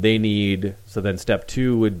 They need... So then step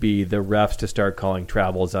 2 would be the refs to start calling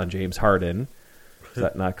travels on James Harden. So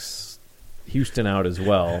that knocks Houston out as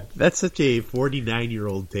well. That's such a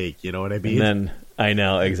 49-year-old take, you know what I mean? And then... I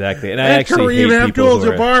know, exactly. And I that actually hate people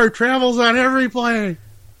who Abdul-Jabbar travels on every play.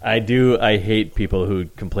 I hate people who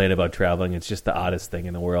complain about traveling. It's just the oddest thing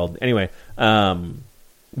in the world. Anyway,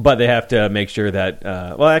 but they have to make sure that...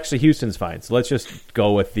 well, actually, Houston's fine. So let's just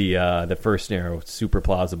go with the first scenario, super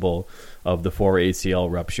plausible, of the 4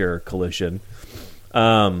 ACL rupture collision.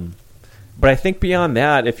 But I think beyond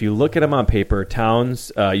that, if you look at him on paper,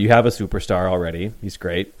 Towns, you have a superstar already. He's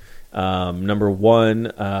great. Number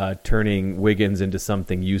 1, turning Wiggins into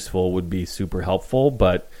something useful would be super helpful,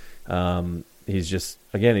 but he's just,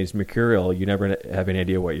 again, he's mercurial. You never have any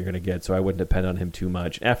idea what you're going to get, so I wouldn't depend on him too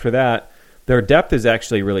much. After that, their depth is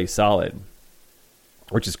actually really solid,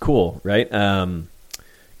 which is cool, right?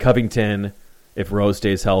 Covington, if Rose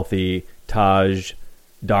stays healthy, Taj,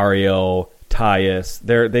 Dario, Tyus,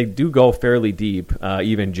 they do go fairly deep.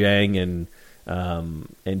 Even Jang and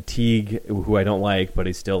Teague, who I don't like, but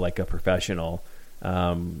he's still like a professional.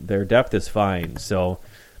 Their depth is fine. So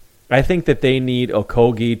I think that they need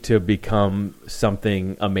Okogie to become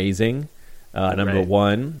something amazing, number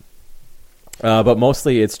 1. But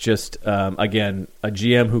mostly it's just, again, a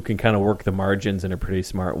GM who can kind of work the margins in a pretty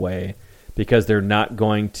smart way, because they're not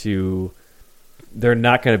going to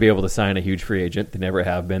be able to sign a huge free agent. They never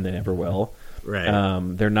have been. They never will. Right.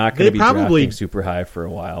 They're not going to be drafting super high for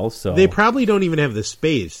a while. So they probably don't even have the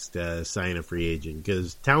space to sign a free agent,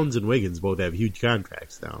 because Towns and Wiggins both have huge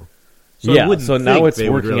contracts now. So so now it's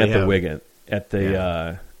working really at the Wiggins.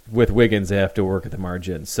 With Wiggins, they have to work at the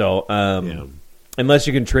margin. So unless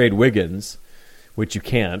you can trade Wiggins, which you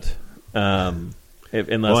can't,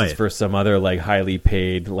 unless it's for some other like highly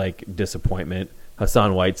paid like disappointment,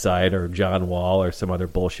 Hassan Whiteside or John Wall or some other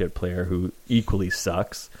bullshit player who equally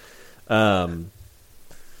sucks.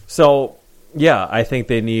 So yeah, I think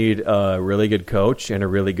they need a really good coach and a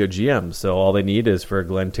really good GM. So all they need is for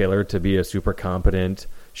Glenn Taylor to be a super competent,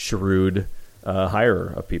 shrewd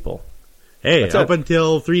hirer of people. Hey, up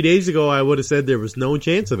until 3 days ago, I would have said there was no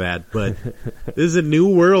chance of that, but this is a new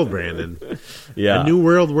world, Brandon. Yeah. A new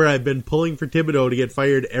world where I've been pulling for Thibodeau to get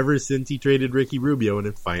fired ever since he traded Ricky Rubio, and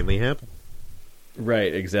it finally happened.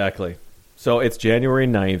 Right, exactly. So it's January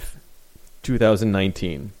 9th,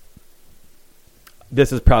 2019.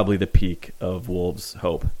 This is probably the peak of Wolves'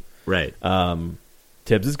 hope. Right.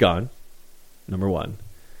 Tibbs is gone, number 1.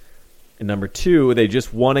 And number 2, they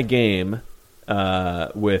just won a game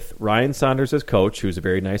with Ryan Saunders as coach, who's a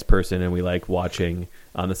very nice person and we like watching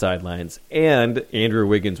on the sidelines, and Andrew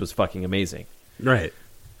Wiggins was fucking amazing. Right.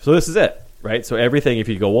 So this is it, right? So everything, if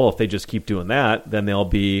you go, well, if they just keep doing that, then they'll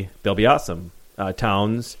be awesome.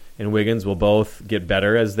 Towns and Wiggins will both get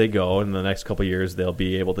better as they go, and in the next couple of years they'll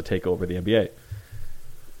be able to take over the NBA.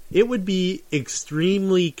 It would be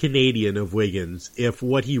extremely Canadian of Wiggins if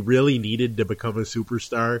what he really needed to become a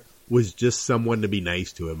superstar was just someone to be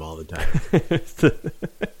nice to him all the time.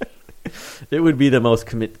 It would be the most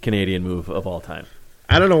Canadian move of all time.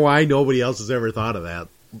 I don't know why nobody else has ever thought of that.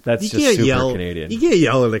 That's just super Canadian. You can't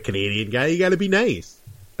yell at a Canadian guy. You got to be nice.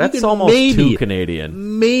 That's almost too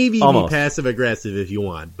Canadian. Maybe be passive-aggressive if you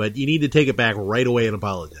want, but you need to take it back right away and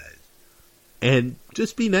apologize. And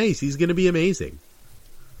just be nice. He's going to be amazing.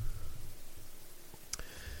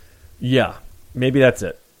 Yeah, maybe that's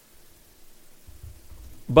it.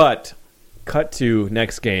 But cut to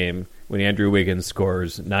next game when Andrew Wiggins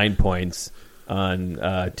scores 9 points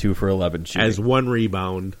on 2 for 11 shooting. As 1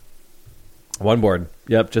 rebound. 1 board.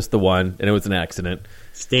 Yep, just the 1, and it was an accident.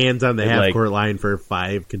 Stands on the half-court line for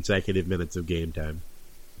 5 consecutive minutes of game time.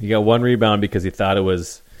 He got 1 rebound because he thought it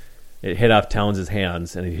was it hit off Towns'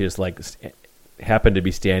 hands, and he just like happened to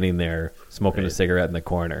be standing there smoking a cigarette in the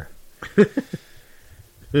corner.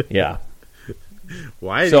 Yeah.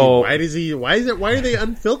 Why are they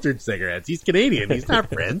unfiltered cigarettes? He's Canadian. He's not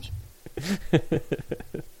French.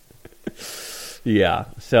 Yeah.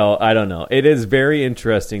 So I don't know. It is very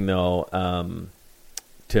interesting though,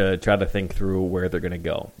 to try to think through where they're going to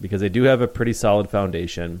go, because they do have a pretty solid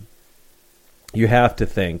foundation. You have to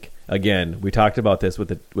think, again, we talked about this with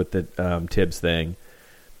the Tibbs thing.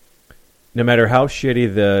 No matter how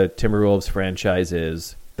shitty the Timberwolves franchise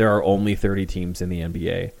is, there are only 30 teams in the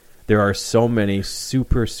NBA. There are so many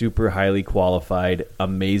super, super highly qualified,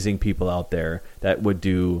 amazing people out there that would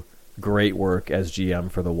do great work as GM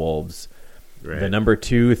for the Wolves. Right. The number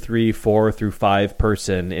 2, 3, 4 through 5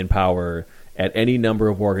 person in power at any number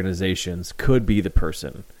of organizations could be the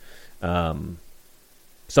person.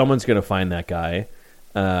 Someone's going to find that guy.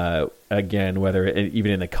 Again, whether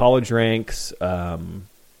even in the college ranks,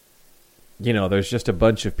 there's just a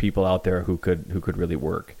bunch of people out there who could really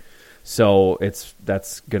work. So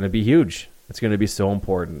that's going to be huge. It's going to be so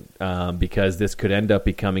important because this could end up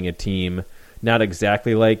becoming a team not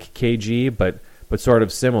exactly like KG, but sort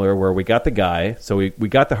of similar, where we got the guy. So we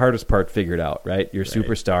got the hardest part figured out, right? Your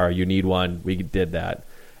superstar, you need one. We did that.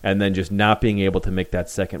 And then just not being able to make that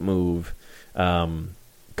second move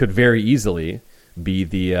could very easily be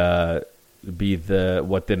the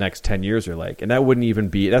what the next 10 years are like. And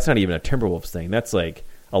that's not even a Timberwolves thing. That's like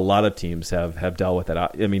a lot of teams have dealt with it.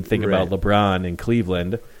 I mean, think about LeBron in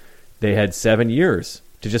Cleveland. They had 7 years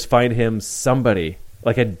to just find him somebody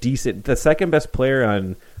like the second best player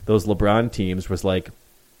on those LeBron teams was like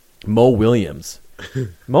Mo Williams.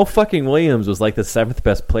 Mo fucking Williams was like the 7th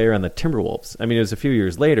best player on the Timberwolves. I mean, it was a few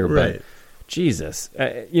years later, but Jesus,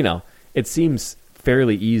 it seems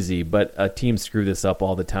fairly easy, but teams screw this up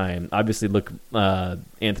all the time. Obviously, look,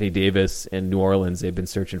 Anthony Davis in New Orleans, they've been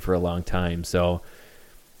searching for a long time. So,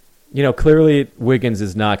 clearly Wiggins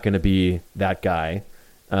is not going to be that guy.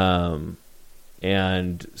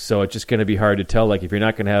 And so it's just going to be hard to tell. Like, if you're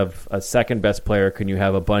not going to have a second best player, can you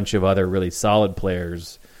have a bunch of other really solid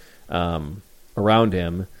players around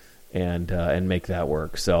him and make that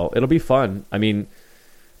work? So it'll be fun. I mean,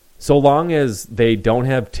 so long as they don't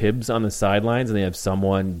have Tibbs on the sidelines and they have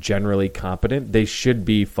someone generally competent, they should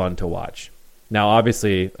be fun to watch. Now,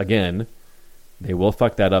 obviously, again, they will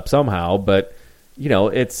fuck that up somehow, but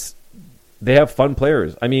they have fun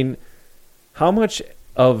players. I mean, how much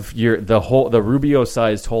of the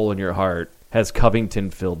Rubio-sized hole in your heart has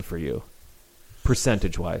Covington filled for you,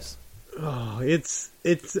 percentage-wise? Oh, it's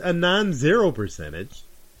a non-zero percentage.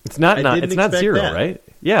 It's not zero, that. Right?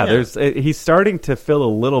 Yeah. He's starting to fill a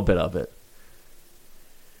little bit of it.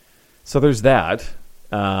 So there's that.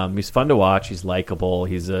 He's fun to watch. He's likable.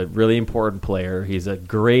 He's a really important player. He's a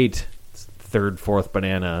great third, fourth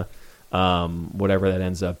banana, whatever that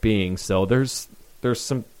ends up being. So there's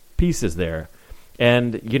some pieces there.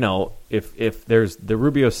 And, if there's the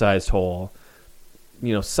Rubio-sized hole,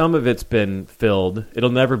 some of it's been filled.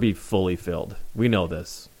 It'll never be fully filled. We know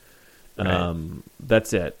this. Right.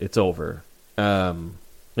 That's it. It's over.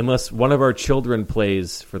 Unless one of our children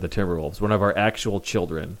plays for the Timberwolves, one of our actual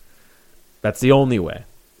children. That's the only way.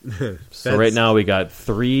 So right now we got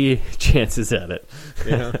 3 chances at it.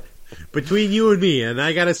 Yeah. Between you and me, and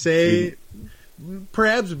I got to say...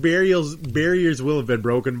 Perhaps barriers will have been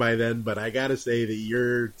broken by then, but I gotta say that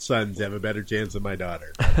your sons have a better chance than my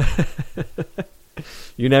daughter.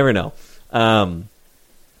 You never know. But,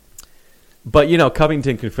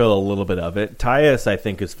 Covington can fill a little bit of it. Tyus, I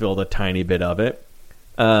think, has filled a tiny bit of it.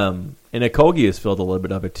 And Okogie has filled a little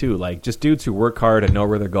bit of it, too. Like, just dudes who work hard and know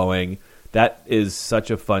where they're going. That is such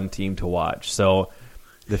a fun team to watch. So...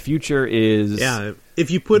 the future is if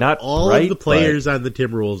you put all of the players on the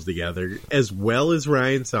Timberwolves together, as well as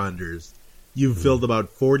Ryan Saunders, you've filled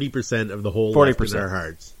about 40% of the hole left in our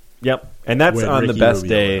hearts. Yep, and that's on the best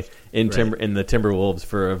day in the Timberwolves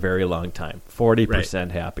for a very long time.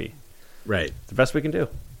 40% happy. Right. It's the best we can do.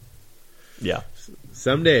 Yeah.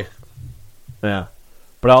 Someday. Yeah.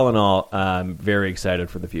 But all in all, I'm very excited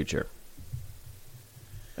for the future.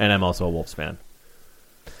 And I'm also a Wolves fan.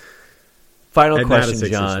 Final question,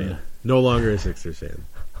 John. Fan. No longer a Sixers fan.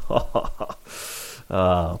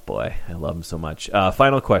 Oh, boy. I love him so much.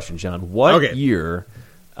 Final question, John. What year,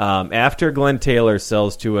 after Glenn Taylor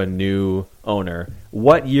sells to a new owner,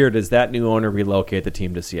 what year does that new owner relocate the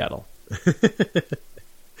team to Seattle?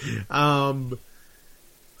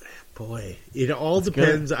 Boy, it all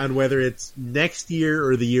depends on whether it's next year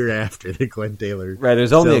or the year after that Glenn Taylor. Right,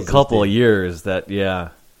 there's only a couple of years that, yeah.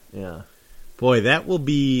 Boy, that will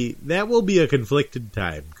be a conflicted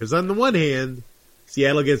time, because on the one hand,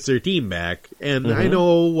 Seattle gets their team back, and I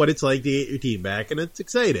know what it's like to get your team back, and it's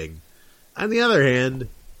exciting. On the other hand,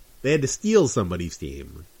 they had to steal somebody's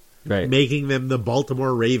team, Right. making them the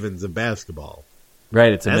Baltimore Ravens of basketball.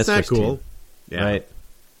 Right, it's a That's not misfits cool. team. Yeah. Right.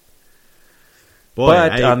 Boy,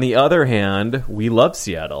 But on the other hand, we love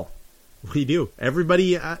Seattle. we do.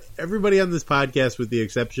 Everybody on this podcast, with the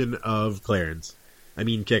exception of Clarence, I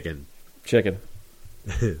mean Chicken,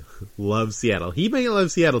 loves Seattle. He may love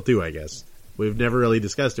Seattle too, I guess. We've never really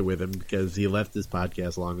discussed it with him because he left this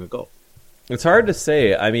podcast long ago. It's hard to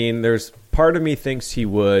say. I mean, there's part of me thinks he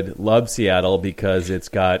would love Seattle because it's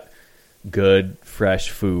got good, fresh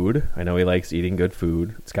food. I know he likes eating good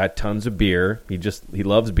food. It's got tons of beer. He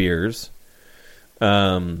loves beers.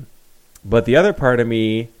 But the other part of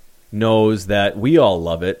me knows that we all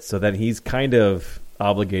love it, so then he's kind of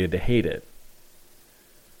obligated to hate it.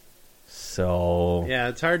 So Yeah,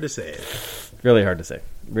 it's hard to say. really hard to say.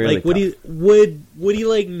 Really Like, would he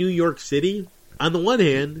like New York City? On the one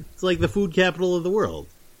hand, it's like the food capital of the world.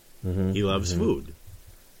 He loves food.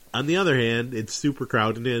 On the other hand, it's super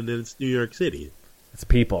crowded and it's New York City. It's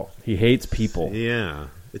people. He hates people. Yeah,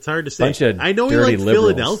 it's hard to say. Bunch of I know he dirty likes liberals.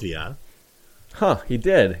 Philadelphia. Huh, he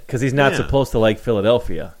did. Because he's not Yeah. supposed to like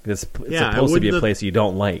Philadelphia. It's Yeah, I supposed to be a wouldn't place you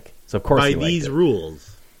don't like. So, of course By he liked these it.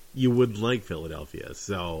 rules, you wouldn't like Philadelphia.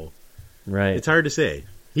 So Right. it's hard to say.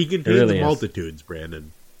 He contains really is. multitudes,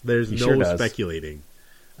 Brandon. There's He no sure does. speculating.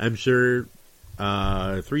 I'm sure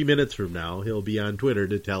 3 minutes from now, he'll be on Twitter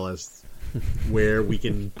to tell us where we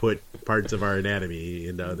can put parts of our anatomy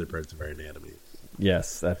into other parts of our anatomy.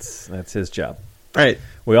 Yes, that's his job. All right.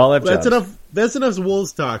 We all have That's jobs. enough. That's enough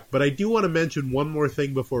Wolves talk. But I do want to mention one more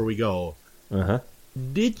thing before we go. Uh-huh.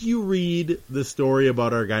 Did you read the story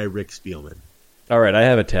about our guy Rick Spielman? All right, I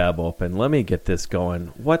have a tab open. Let me get this going.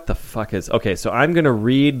 What the fuck is... Okay, so I'm going to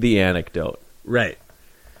read the anecdote. Right.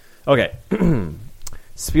 Okay.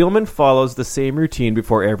 Spielman follows the same routine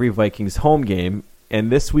before every Vikings home game,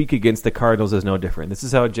 and this week against the Cardinals is no different. This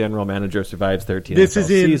is how a general manager survives 13 This NFL is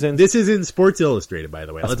in seasons. this is in Sports Illustrated, by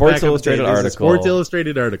the way. A Let's Sports back up and say Illustrated this is a article. Sports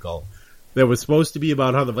Illustrated article that was supposed to be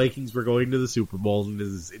about how the Vikings were going to the Super Bowl, and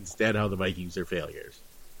is instead how the Vikings are failures.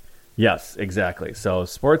 Yes, exactly. So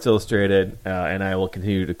Sports Illustrated, and I will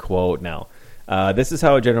continue to quote now. This is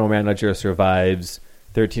how a general manager survives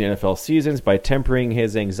 13 NFL seasons, by tempering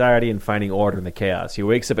his anxiety and finding order in the chaos. He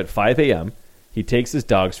wakes up at 5 a.m. He takes his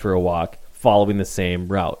dogs for a walk, following the same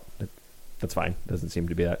route. That's fine. Doesn't seem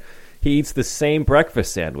to be that. He eats the same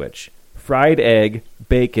breakfast sandwich, fried egg,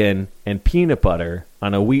 bacon, and peanut butter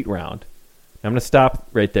on a wheat round. I'm going to stop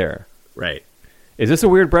right there. Right. Is this a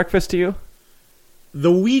weird breakfast to you?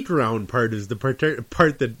 The wheat round part is the part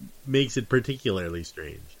that makes it particularly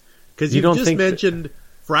strange. Because You you don't just think that- mentioned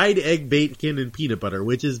fried egg, bacon, and peanut butter,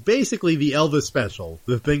 which is basically the Elvis Special,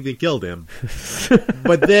 the thing that killed him.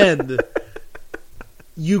 But then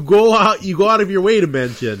you go out of your way to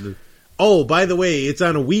mention, oh, by the way, it's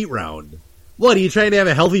on a wheat round. What, are you trying to have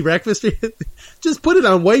a healthy breakfast? Just put it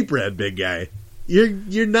on white bread, big guy.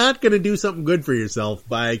 You're not going to do something good for yourself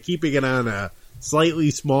by keeping it on a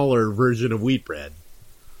slightly smaller version of wheat bread.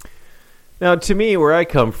 Now, to me, where I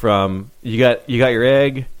come from, you got your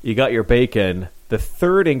egg, you got your bacon. The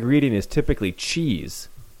third ingredient is typically cheese.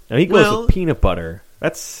 Now he goes with peanut butter.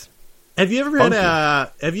 That's Have you ever funky.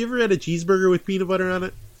 had a cheeseburger with peanut butter on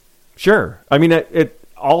it? Sure. I mean,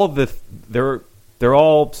 all of they're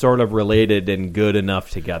all sort of related and good enough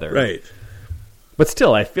together. Right. But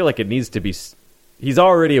still, I feel like it needs to be. He's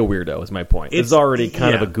already a weirdo. Is my point. It's already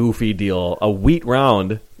kind of a goofy deal. A wheat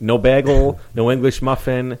round, no bagel, no English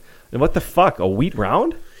muffin. And what the fuck? A wheat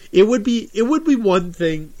round? It would be one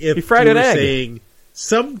thing if He fried you an were egg. saying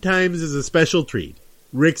sometimes as a special treat,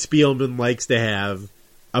 Rick Spielman likes to have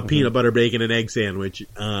a peanut butter bacon and egg sandwich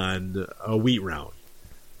on a wheat round.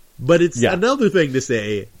 But it's another thing to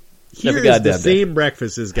say, here Every is the goddamn same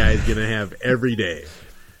breakfast this guy's going to have every day.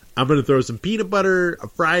 I'm going to throw some peanut butter, a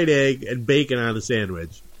fried egg, and bacon on a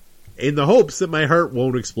sandwich in the hopes that my heart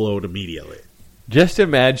won't explode immediately. Just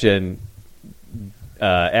imagine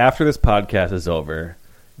after this podcast is over,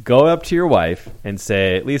 go up to your wife and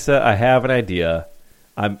say, Lisa, I have an idea.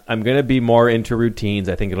 I'm going to be more into routines.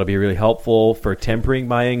 I think it'll be really helpful for tempering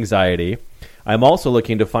my anxiety. I'm also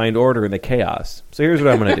looking to find order in the chaos. So here's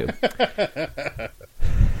what I'm going to do.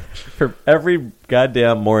 For every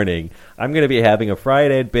goddamn morning, I'm going to be having a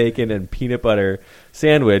fried egg, bacon, and peanut butter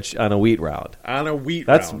sandwich on a wheat round. On a wheat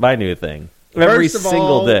That's round. my new thing. Every First of single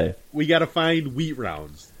all, day. we got to find wheat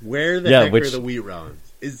rounds. Where the heck which- are the wheat rounds?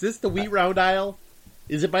 Is this the wheat round aisle?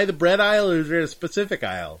 Is it by the bread aisle, or is there a specific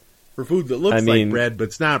aisle for food that looks like bread but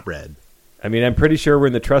it's not bread? I mean, I'm pretty sure we're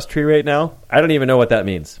in the trust tree right now. I don't even know what that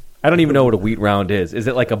means. I don't even know what a wheat round is. Is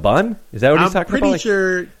it like a bun? Is that what he's talking about? I'm pretty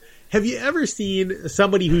sure. Have you ever seen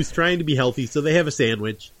somebody who's trying to be healthy, so they have a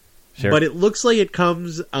sandwich, but it looks like it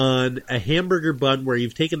comes on a hamburger bun where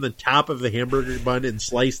you've taken the top of the hamburger bun and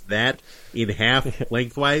sliced that in half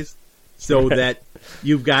lengthwise so that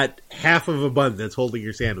you've got half of a bun that's holding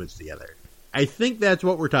your sandwich together. I think that's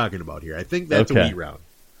what we're talking about here. I think that's a wheat round.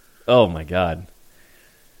 Oh, my God.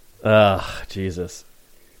 Jesus.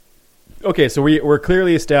 Okay, so we're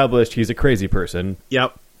clearly established he's a crazy person.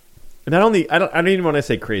 Yep. And not only, I don't even want to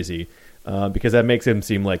say crazy, because that makes him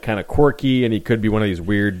seem like kind of quirky, and he could be one of these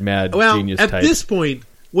weird, mad genius types. At this point,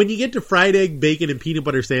 when you get to fried egg, bacon, and peanut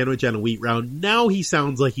butter sandwich on a wheat round, now he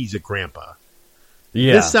sounds like he's a grandpa.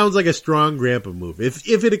 Yeah. This sounds like a strong grandpa move. If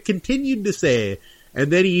it had continued to say,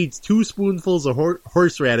 and then he eats 2 spoonfuls of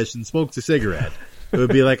horseradish and smokes a cigarette, it would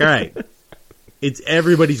be like, all right, it's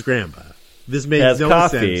everybody's grandpa. This makes no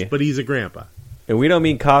sense, but he's a grandpa. And we don't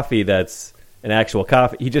mean coffee that's an actual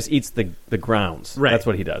coffee. He just eats the grounds. Right. That's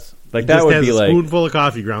what he does. Like, he that just would has be a like spoonful of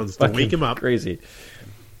coffee grounds to wake him up. Crazy.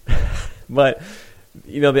 But,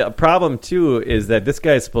 the problem, too, is that this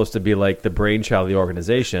guy is supposed to be like the brainchild of the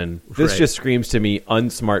organization. This just screams to me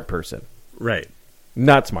unsmart person. Right.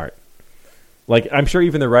 Not smart. Like, I'm sure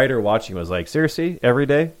even the writer watching was like, seriously? Every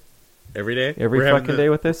day? Every day? Every fucking day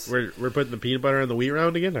with this? We're putting the peanut butter on the wheat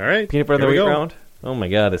round again? All right. Peanut butter on the wheat round? Oh, my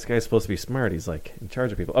God. This guy's supposed to be smart. He's, like, in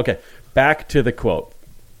charge of people. Okay. Back to the quote.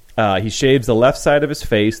 He shaves the left side of his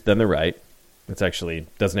face, then the right. That's actually,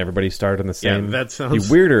 doesn't everybody start on the same? Yeah, that sounds...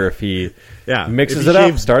 Be weirder if he mixes it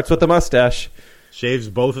up, starts with the mustache. Shaves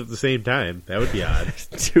both at the same time. That would be odd.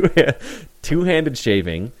 Two-handed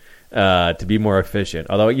shaving to be more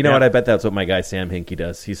efficient. Although, you know what? I bet that's what my guy Sam Hinkie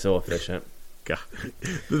does. He's so efficient. God.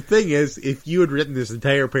 The thing is, if you had written this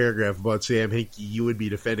entire paragraph about Sam Hinkie, you would be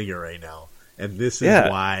defending it right now. And this is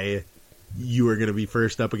why you are going to be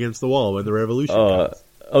first up against the wall when the revolution comes.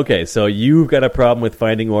 Okay, so you've got a problem with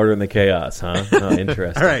finding order in the chaos, huh? Oh,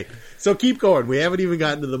 interesting. All right, so keep going. We haven't even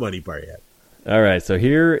gotten to the money part yet. All right, so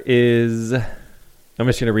here is... I'm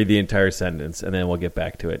just going to read the entire sentence, and then we'll get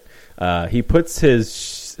back to it. He puts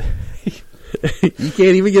his... You can't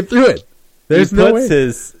even get through it. There's no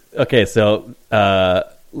way. Okay, so,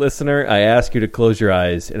 listener, I ask you to close your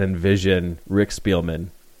eyes and envision Rick Spielman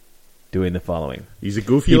doing the following. He's a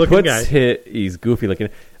goofy-looking guy. He's goofy-looking.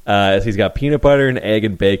 He's got peanut butter and egg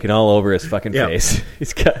and bacon all over his fucking face.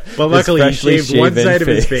 He's got. Well, luckily he shaved one side of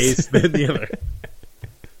his face, then the other.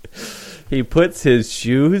 He puts his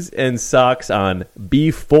shoes and socks on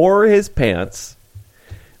before his pants,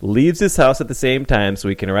 leaves his house at the same time so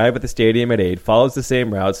he can arrive at the stadium at 8, follows the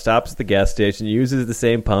same route, stops at the gas station, uses the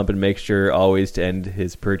same pump, and makes sure always to end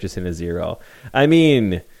his purchase in a 0. I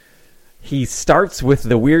mean, he starts with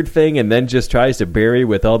the weird thing and then just tries to bury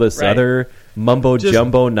with all this other mumbo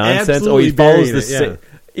jumbo nonsense. Oh, he follows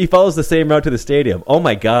he follows the same route to the stadium. Oh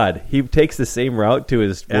my God, he takes the same route to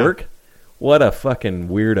his work. What a fucking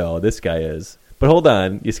weirdo this guy is. But hold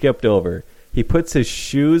on, you skipped over. He puts his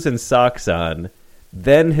shoes and socks on,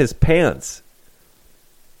 then his pants.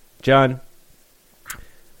 John,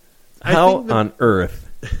 how on earth,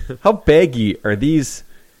 how baggy are these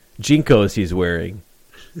Jinkos he's wearing?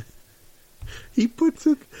 He puts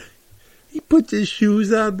his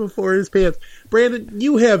shoes on before his pants. Brandon,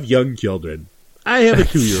 you have young children. I have a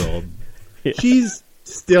 2-year-old. She's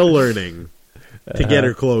still learning to get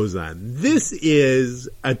her clothes on. This is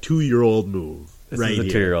a 2-year-old move. This is a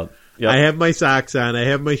 2-year-old. Yep. I have my socks on. I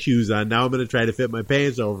have my shoes on. Now I'm going to try to fit my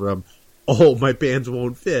pants over them. Oh, my pants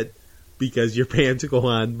won't fit because your pants go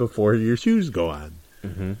on before your shoes go on.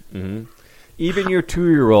 Mm-hmm, mm-hmm. Even your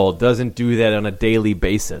 2-year-old doesn't do that on a daily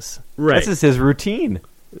basis. Right. This is his routine.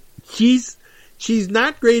 She's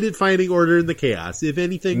not great at finding order in the chaos. If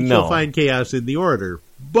anything, she'll find chaos in the order.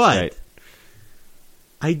 But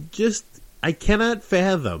I cannot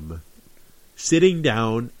fathom sitting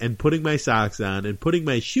down and putting my socks on and putting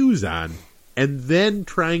my shoes on and then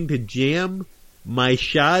trying to jam my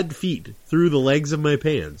shod feet through the legs of my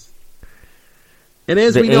pants. And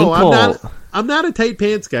as we know, I'm not a tight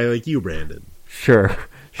pants guy like you, Brandon. Sure.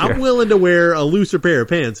 I'm willing to wear a looser pair of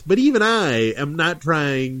pants, but even I am not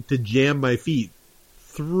trying to jam my feet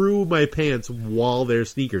through my pants while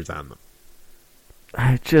there's sneakers on them.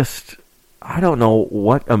 I don't know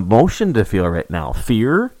what emotion to feel right now.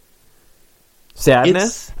 Fear?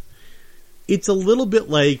 Sadness? It's a little bit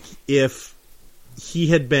like if he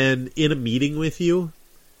had been in a meeting with you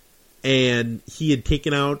and he had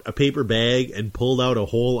taken out a paper bag and pulled out a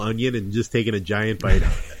whole onion and just taken a giant bite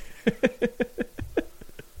out of it.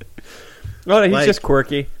 Well, he's just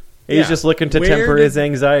quirky. He's just looking to temper his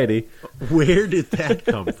anxiety. Where did that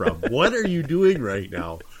come from? What are you doing right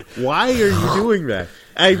now? Why are you doing that?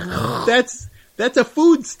 That's a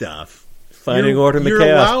food stuff. Finding order in the chaos,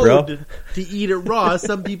 chaos, bro. You're allowed to eat it raw.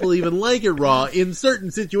 Some people even like it raw in certain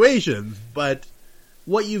situations. But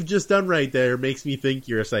what you've just done right there makes me think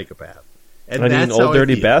you're a psychopath. And that's old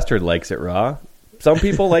dirty bastard likes it raw. Some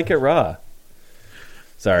people like it raw.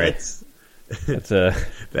 Sorry. That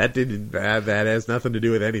has nothing to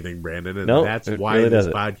do with anything, Brandon, and that's why really this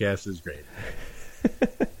podcast is great.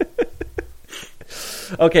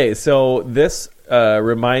 Okay, so this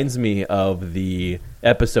reminds me of the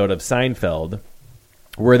episode of Seinfeld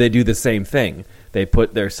where they do the same thing. They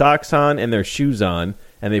put their socks on and their shoes on,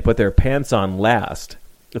 and they put their pants on last.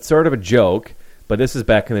 It's sort of a joke, but this is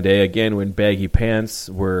back in the day, again, when baggy pants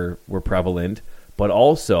were prevalent, but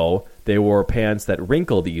also they wore pants that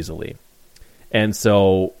wrinkled easily. And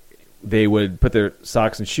so they would put their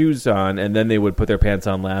socks and shoes on, and then they would put their pants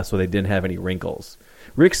on last so they didn't have any wrinkles.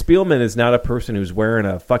 Rick Spielman is not a person who's wearing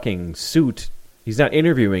a fucking suit. He's not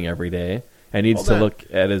interviewing every day and needs to look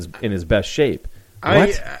in his best shape.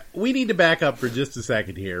 We need to back up for just a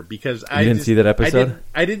second here because I didn't see that episode.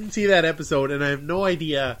 I didn't see that episode, and I have no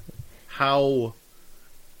idea how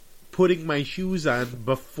putting my shoes on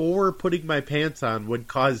before putting my pants on would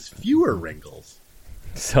cause fewer wrinkles.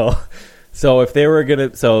 So if they were gonna,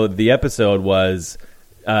 the episode was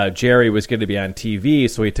Jerry was going to be on TV,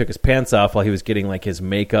 so he took his pants off while he was getting like his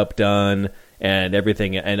makeup done and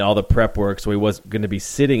everything and all the prep work. So he was going to be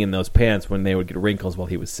sitting in those pants when they would get wrinkles while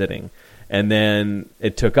he was sitting. And then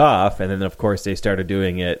it took off, and then of course they started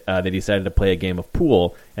doing it. They decided to play a game of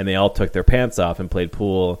pool, and they all took their pants off and played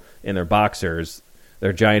pool in their boxers,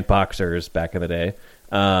 their giant boxers back in the day.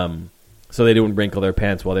 So they didn't wrinkle their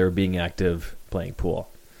pants while they were being active playing pool.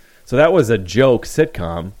 So that was a joke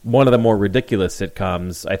sitcom, one of the more ridiculous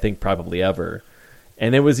sitcoms I think probably ever.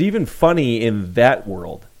 And it was even funny in that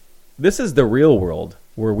world. This is the real world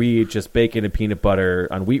where we eat just bacon and peanut butter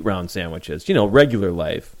on wheat round sandwiches, regular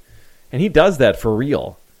life. And he does that for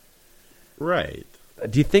real. Right.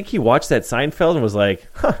 Do you think he watched that Seinfeld and was like,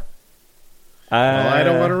 well, I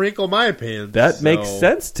don't want to wrinkle my pants. That makes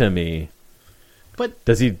sense to me. But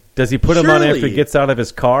does he put them on after he gets out of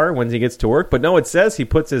his car when he gets to work? But no, it says he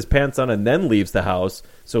puts his pants on and then leaves the house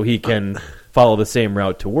so he can follow the same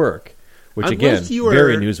route to work, which again,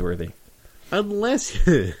 very newsworthy. Unless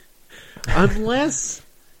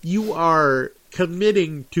you are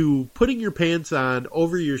committing to putting your pants on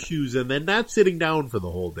over your shoes and then not sitting down for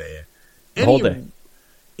the whole day.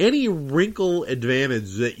 Any wrinkle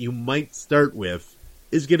advantage that you might start with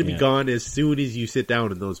is going to be gone as soon as you sit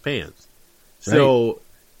down in those pants. So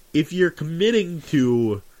if you're committing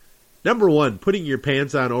to, number one, putting your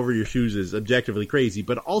pants on over your shoes is objectively crazy,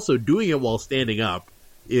 but also doing it while standing up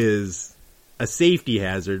is a safety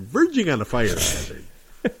hazard, verging on a fire hazard.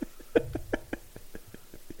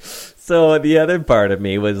 So the other part of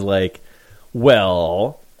me was like,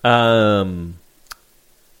 well,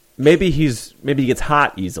 maybe he gets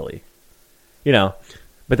hot easily,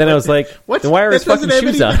 But then I was like, then why are his fucking shoes on?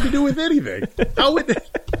 That doesn't have anything to do with anything. How would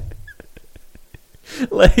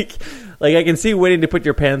like I can see waiting to put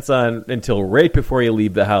your pants on until right before you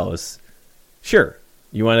leave the house. Sure,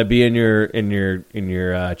 you want to be in your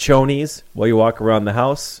chonies while you walk around the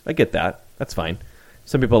house. I get that. That's fine.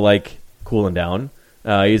 Some people like cooling down.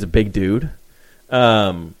 He's a big dude,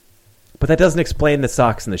 but that doesn't explain the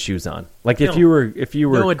socks and the shoes on. Like if you ran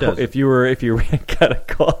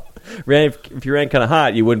kind of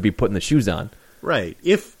hot, you wouldn't be putting the shoes on. Right.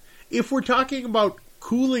 If we're talking about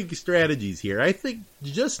cooling strategies here, I think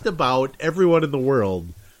just about everyone in the world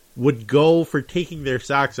would go for taking their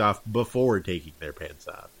socks off before taking their pants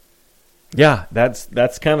off. Yeah,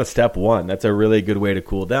 that's kind of step one. That's a really good way to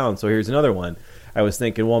cool down. So here's another one. I was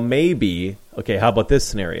thinking, well, maybe, okay, how about this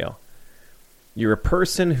scenario? You're a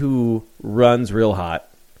person who runs real hot,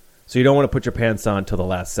 so you don't want to put your pants on till the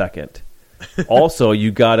last second. Also,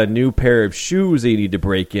 you got a new pair of shoes that you need to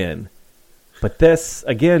break in. But this,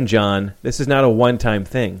 again, John, this is not a one-time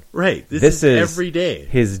thing. Right. This is every day.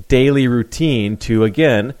 His daily routine to,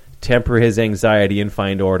 again, temper his anxiety and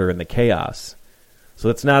find order in the chaos. So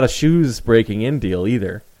it's not a shoes breaking in deal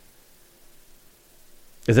either.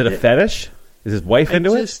 Is it a fetish? Is his wife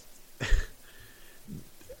into it?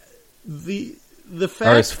 The fact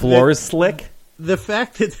are his floors slick? The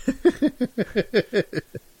fact that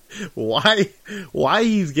why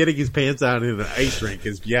he's getting his pants on in an ice rink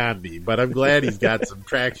is beyond me. But I'm glad he's got some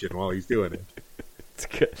traction while he's doing it. It's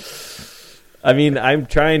good. I mean, I'm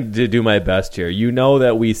trying to do my best here. You know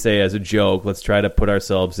that we say as a joke, let's try to put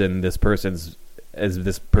ourselves in this person's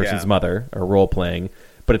mother, or role playing.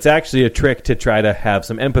 But it's actually a trick to try to have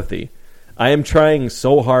some empathy. I am trying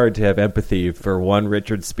so hard to have empathy for one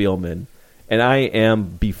Richard Spielman, and I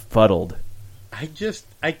am befuddled. I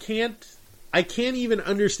can't even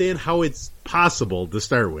understand how it's possible to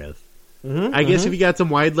start with. I guess if you got some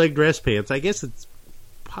wide leg dress pants, I guess it's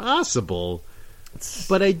possible,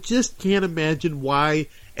 but I just can't imagine why.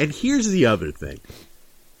 And here's the other thing.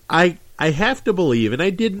 I have to believe, and I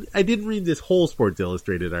didn't read this whole Sports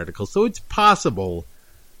Illustrated article, so it's possible,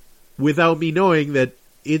 without me knowing, that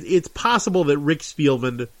it's possible that Rick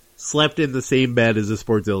Spielman slept in the same bed as a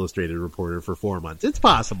Sports Illustrated reporter for 4 months. It's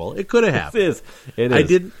possible. It could have happened. It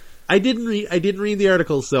is. I didn't read the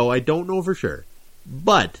article, so I don't know for sure.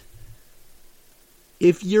 But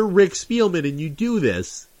if you're Rick Spielman and you do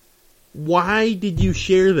this, why did you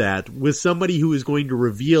share that with somebody who is going to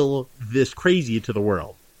reveal this crazy to the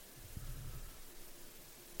world?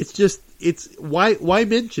 Why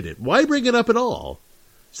mention it? Why bring it up at all?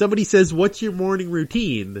 Somebody says, "What's your morning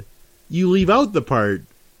routine?" You leave out the part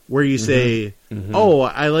where you say, "Oh,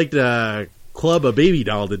 I like to club a baby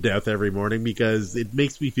doll to death every morning because it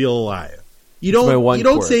makes me feel alive." You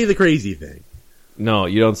don't say the crazy thing. No,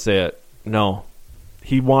 you don't say it. No.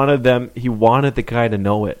 He wanted the guy to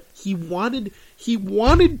know it. He wanted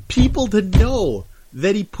people to know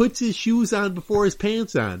that he puts his shoes on before his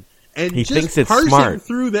pants on. And he just thinks it's parsing smart.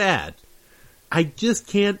 Through that, I just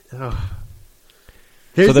can't.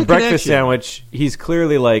 So the breakfast sandwich, he's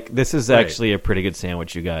clearly like, this is actually a pretty good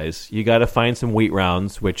sandwich, you guys. You got to find some wheat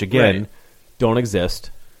rounds, which again don't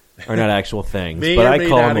exist, are not actual things. But I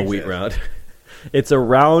call them a wheat round. It's a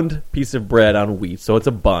round piece of bread on wheat, so it's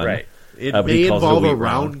a bun. Right. It may involve a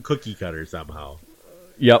round cookie cutter somehow.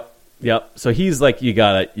 Yep. So he's like, you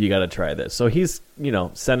gotta try this. So he's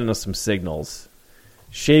sending us some signals.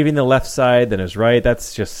 Shaving the left side, then his right.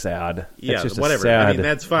 That's just sad. Yeah, just whatever. Sad... I mean,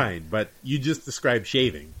 that's fine. But you just described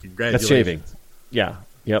shaving. Congratulations. That's shaving. Yeah.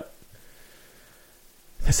 Yep.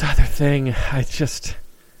 This other thing,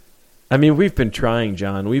 we've been trying,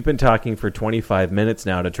 John. We've been talking for 25 minutes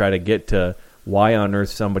now to try to get to why on earth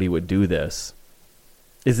somebody would do this.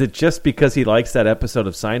 Is it just because he likes that episode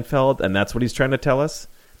of Seinfeld, and that's what he's trying to tell us?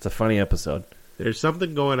 It's a funny episode. There's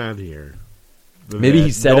something going on here. Maybe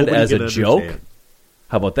he said it as a joke.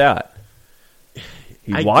 How about that?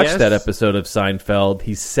 He watched that episode of Seinfeld.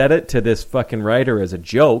 He said it to this fucking writer as a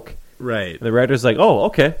joke. Right. And the writer's like, "Oh,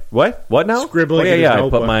 okay. What? What now?" Scribbling. I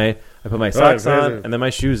put my socks on and then my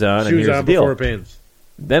shoes on. Shoes and here's on the deal. before pants.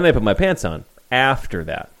 Then I put my pants on after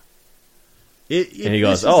that. And he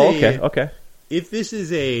goes, "Oh, okay." If this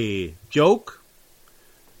is a joke,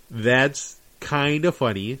 that's kind of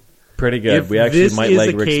funny. Pretty good. We actually might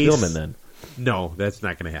like Rick Spielman then. No, that's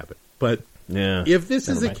not going to happen. But yeah, if this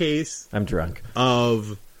is a case, I'm drunk,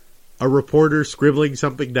 of a reporter scribbling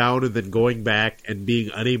something down and then going back and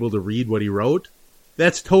being unable to read what he wrote,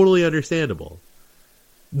 that's totally understandable.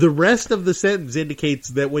 The rest of the sentence indicates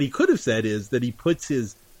that what he could have said is that he puts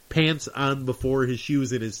his pants on before his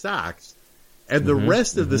shoes and his socks, and the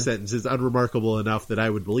rest of the sentence is unremarkable enough that I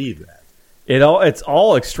would believe that. It's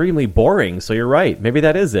all extremely boring, so you're right. Maybe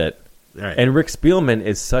that is it. Right. And Rick Spielman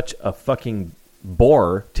is such a fucking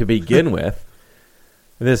bore to begin with.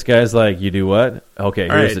 This guy's like, you do what? Okay,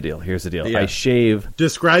 here's the deal. Yeah. I shave.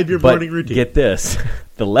 Describe your morning routine. Get this.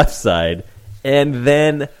 The left side and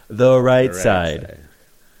then the right side.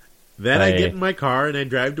 Then I get in my car and I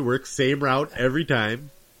drive to work, same route every time.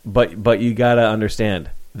 But you got to understand,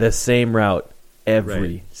 the same route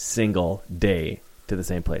every single day to the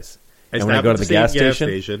same place. And when I go to the gas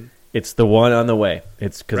station, it's the one on the way.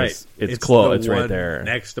 It's because it's close. It's right there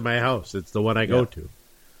next to my house. It's the one I go to.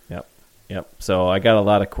 Yep. So I got a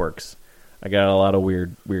lot of quirks. I got a lot of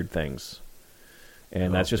weird things,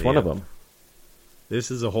 and that's just one of them.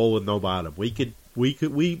 This is a hole with no bottom.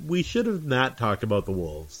 We should have not talked about the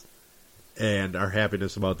Wolves and our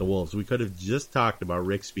happiness about the Wolves. We could have just talked about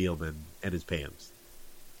Rick Spielman and his pants.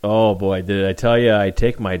 Oh boy, did I tell you I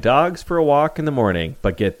take my dogs for a walk in the morning?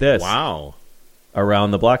 But get this. Wow.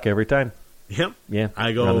 Around the block every time. Yep. Yeah.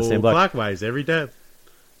 I go the same clockwise every time.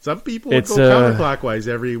 Some people would go counterclockwise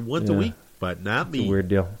every once a week, but not me. It's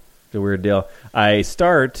a weird deal. I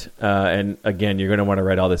start, and again, you're going to want to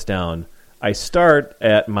write all this down. I start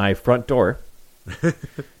at my front door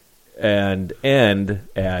and end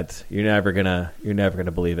at, you're never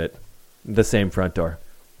gonna believe it, the same front door.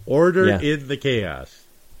 Order in the chaos.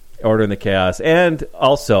 Order in the chaos, and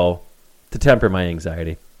also to temper my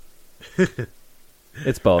anxiety.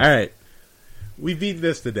 It's both. All right. We've beaten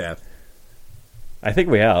this to death. I think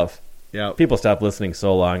we have. Yeah. People stopped listening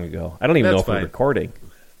so long ago. I don't even know if we're recording.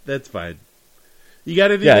 That's fine. You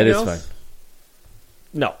got anything else? Yeah, it is fine.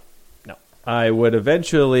 No. I would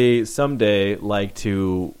eventually, someday, like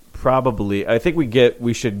to I think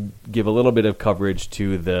we should give a little bit of coverage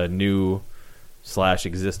to the new /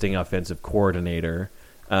 existing offensive coordinator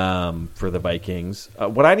for the Vikings.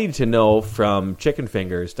 What I need to know from Chicken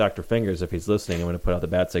Fingers, Dr. Fingers, if he's listening, I'm going to put out the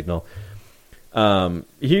bat signal.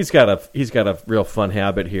 He's got a real fun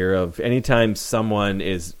habit here of anytime someone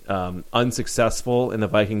is unsuccessful in the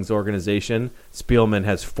Vikings organization, Spielman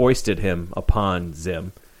has foisted him upon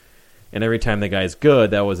Zim. And every time the guy's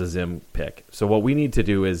good, that was a Zim pick. So what we need to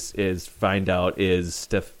do is find out is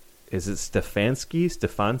it Stefanski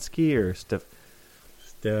or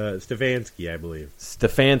Stefanski, I believe.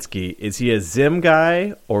 Stefanski, is he a Zim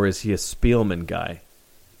guy or is he a Spielman guy?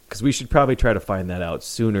 Because we should probably try to find that out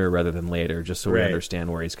sooner rather than later, just so we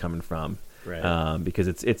understand where he's coming from. Right. Because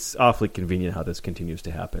it's awfully convenient how this continues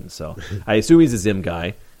to happen. So I assume he's a Zim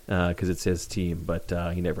guy because it's his team, but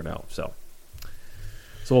you never know. So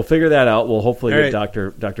we'll figure that out. We'll hopefully get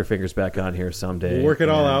Dr. Fingers back on here someday. We'll work it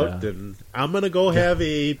all out. And I'm going to go have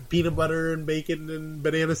a peanut butter and bacon and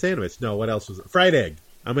banana sandwich. No, what else was it? Fried egg.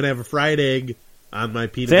 I'm going to have a fried egg on my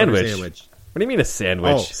peanut butter sandwich. What do you mean a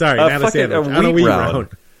sandwich? Oh, sorry, not a sandwich. On a wheat round.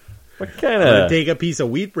 What kind of... I'm going to take a piece of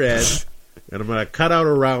wheat bread, and I'm going to cut out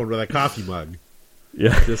a round with a coffee mug.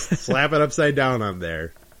 Yeah. Just slap it upside down on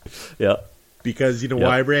there. Yeah. Because you know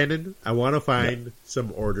why, Brandon? I want to find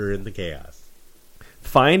some order in the chaos.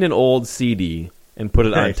 Find an old CD and put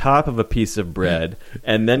it on top of a piece of bread,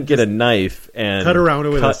 and then get a knife and... Cut around it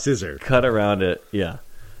with a scissor. Cut around it, yeah.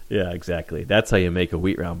 Yeah, exactly. That's how you make a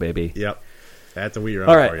wheat round, baby. Yep. That's a wheat round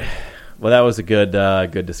all right. for you. Well, that was a good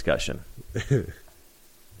discussion.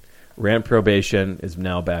 Rant probation is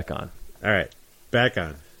now back on. All right. Back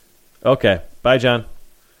on. Okay. Bye, John.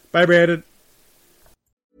 Bye, Brandon.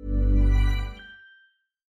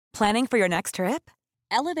 Planning for your next trip?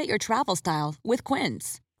 Elevate your travel style with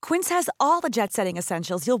Quince. Quince has all the jet-setting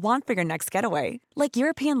essentials you'll want for your next getaway, like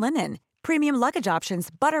European linen, premium luggage options,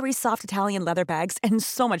 buttery soft Italian leather bags, and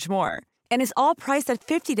so much more. And is all priced at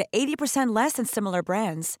 50 to 80% less than similar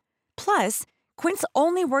brands. Plus, Quince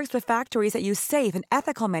only works with factories that use safe and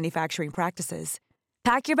ethical manufacturing practices.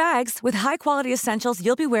 Pack your bags with high-quality essentials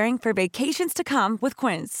you'll be wearing for vacations to come with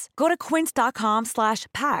Quince. Go to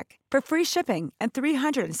quince.com/pack for free shipping and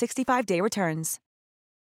 365-day returns.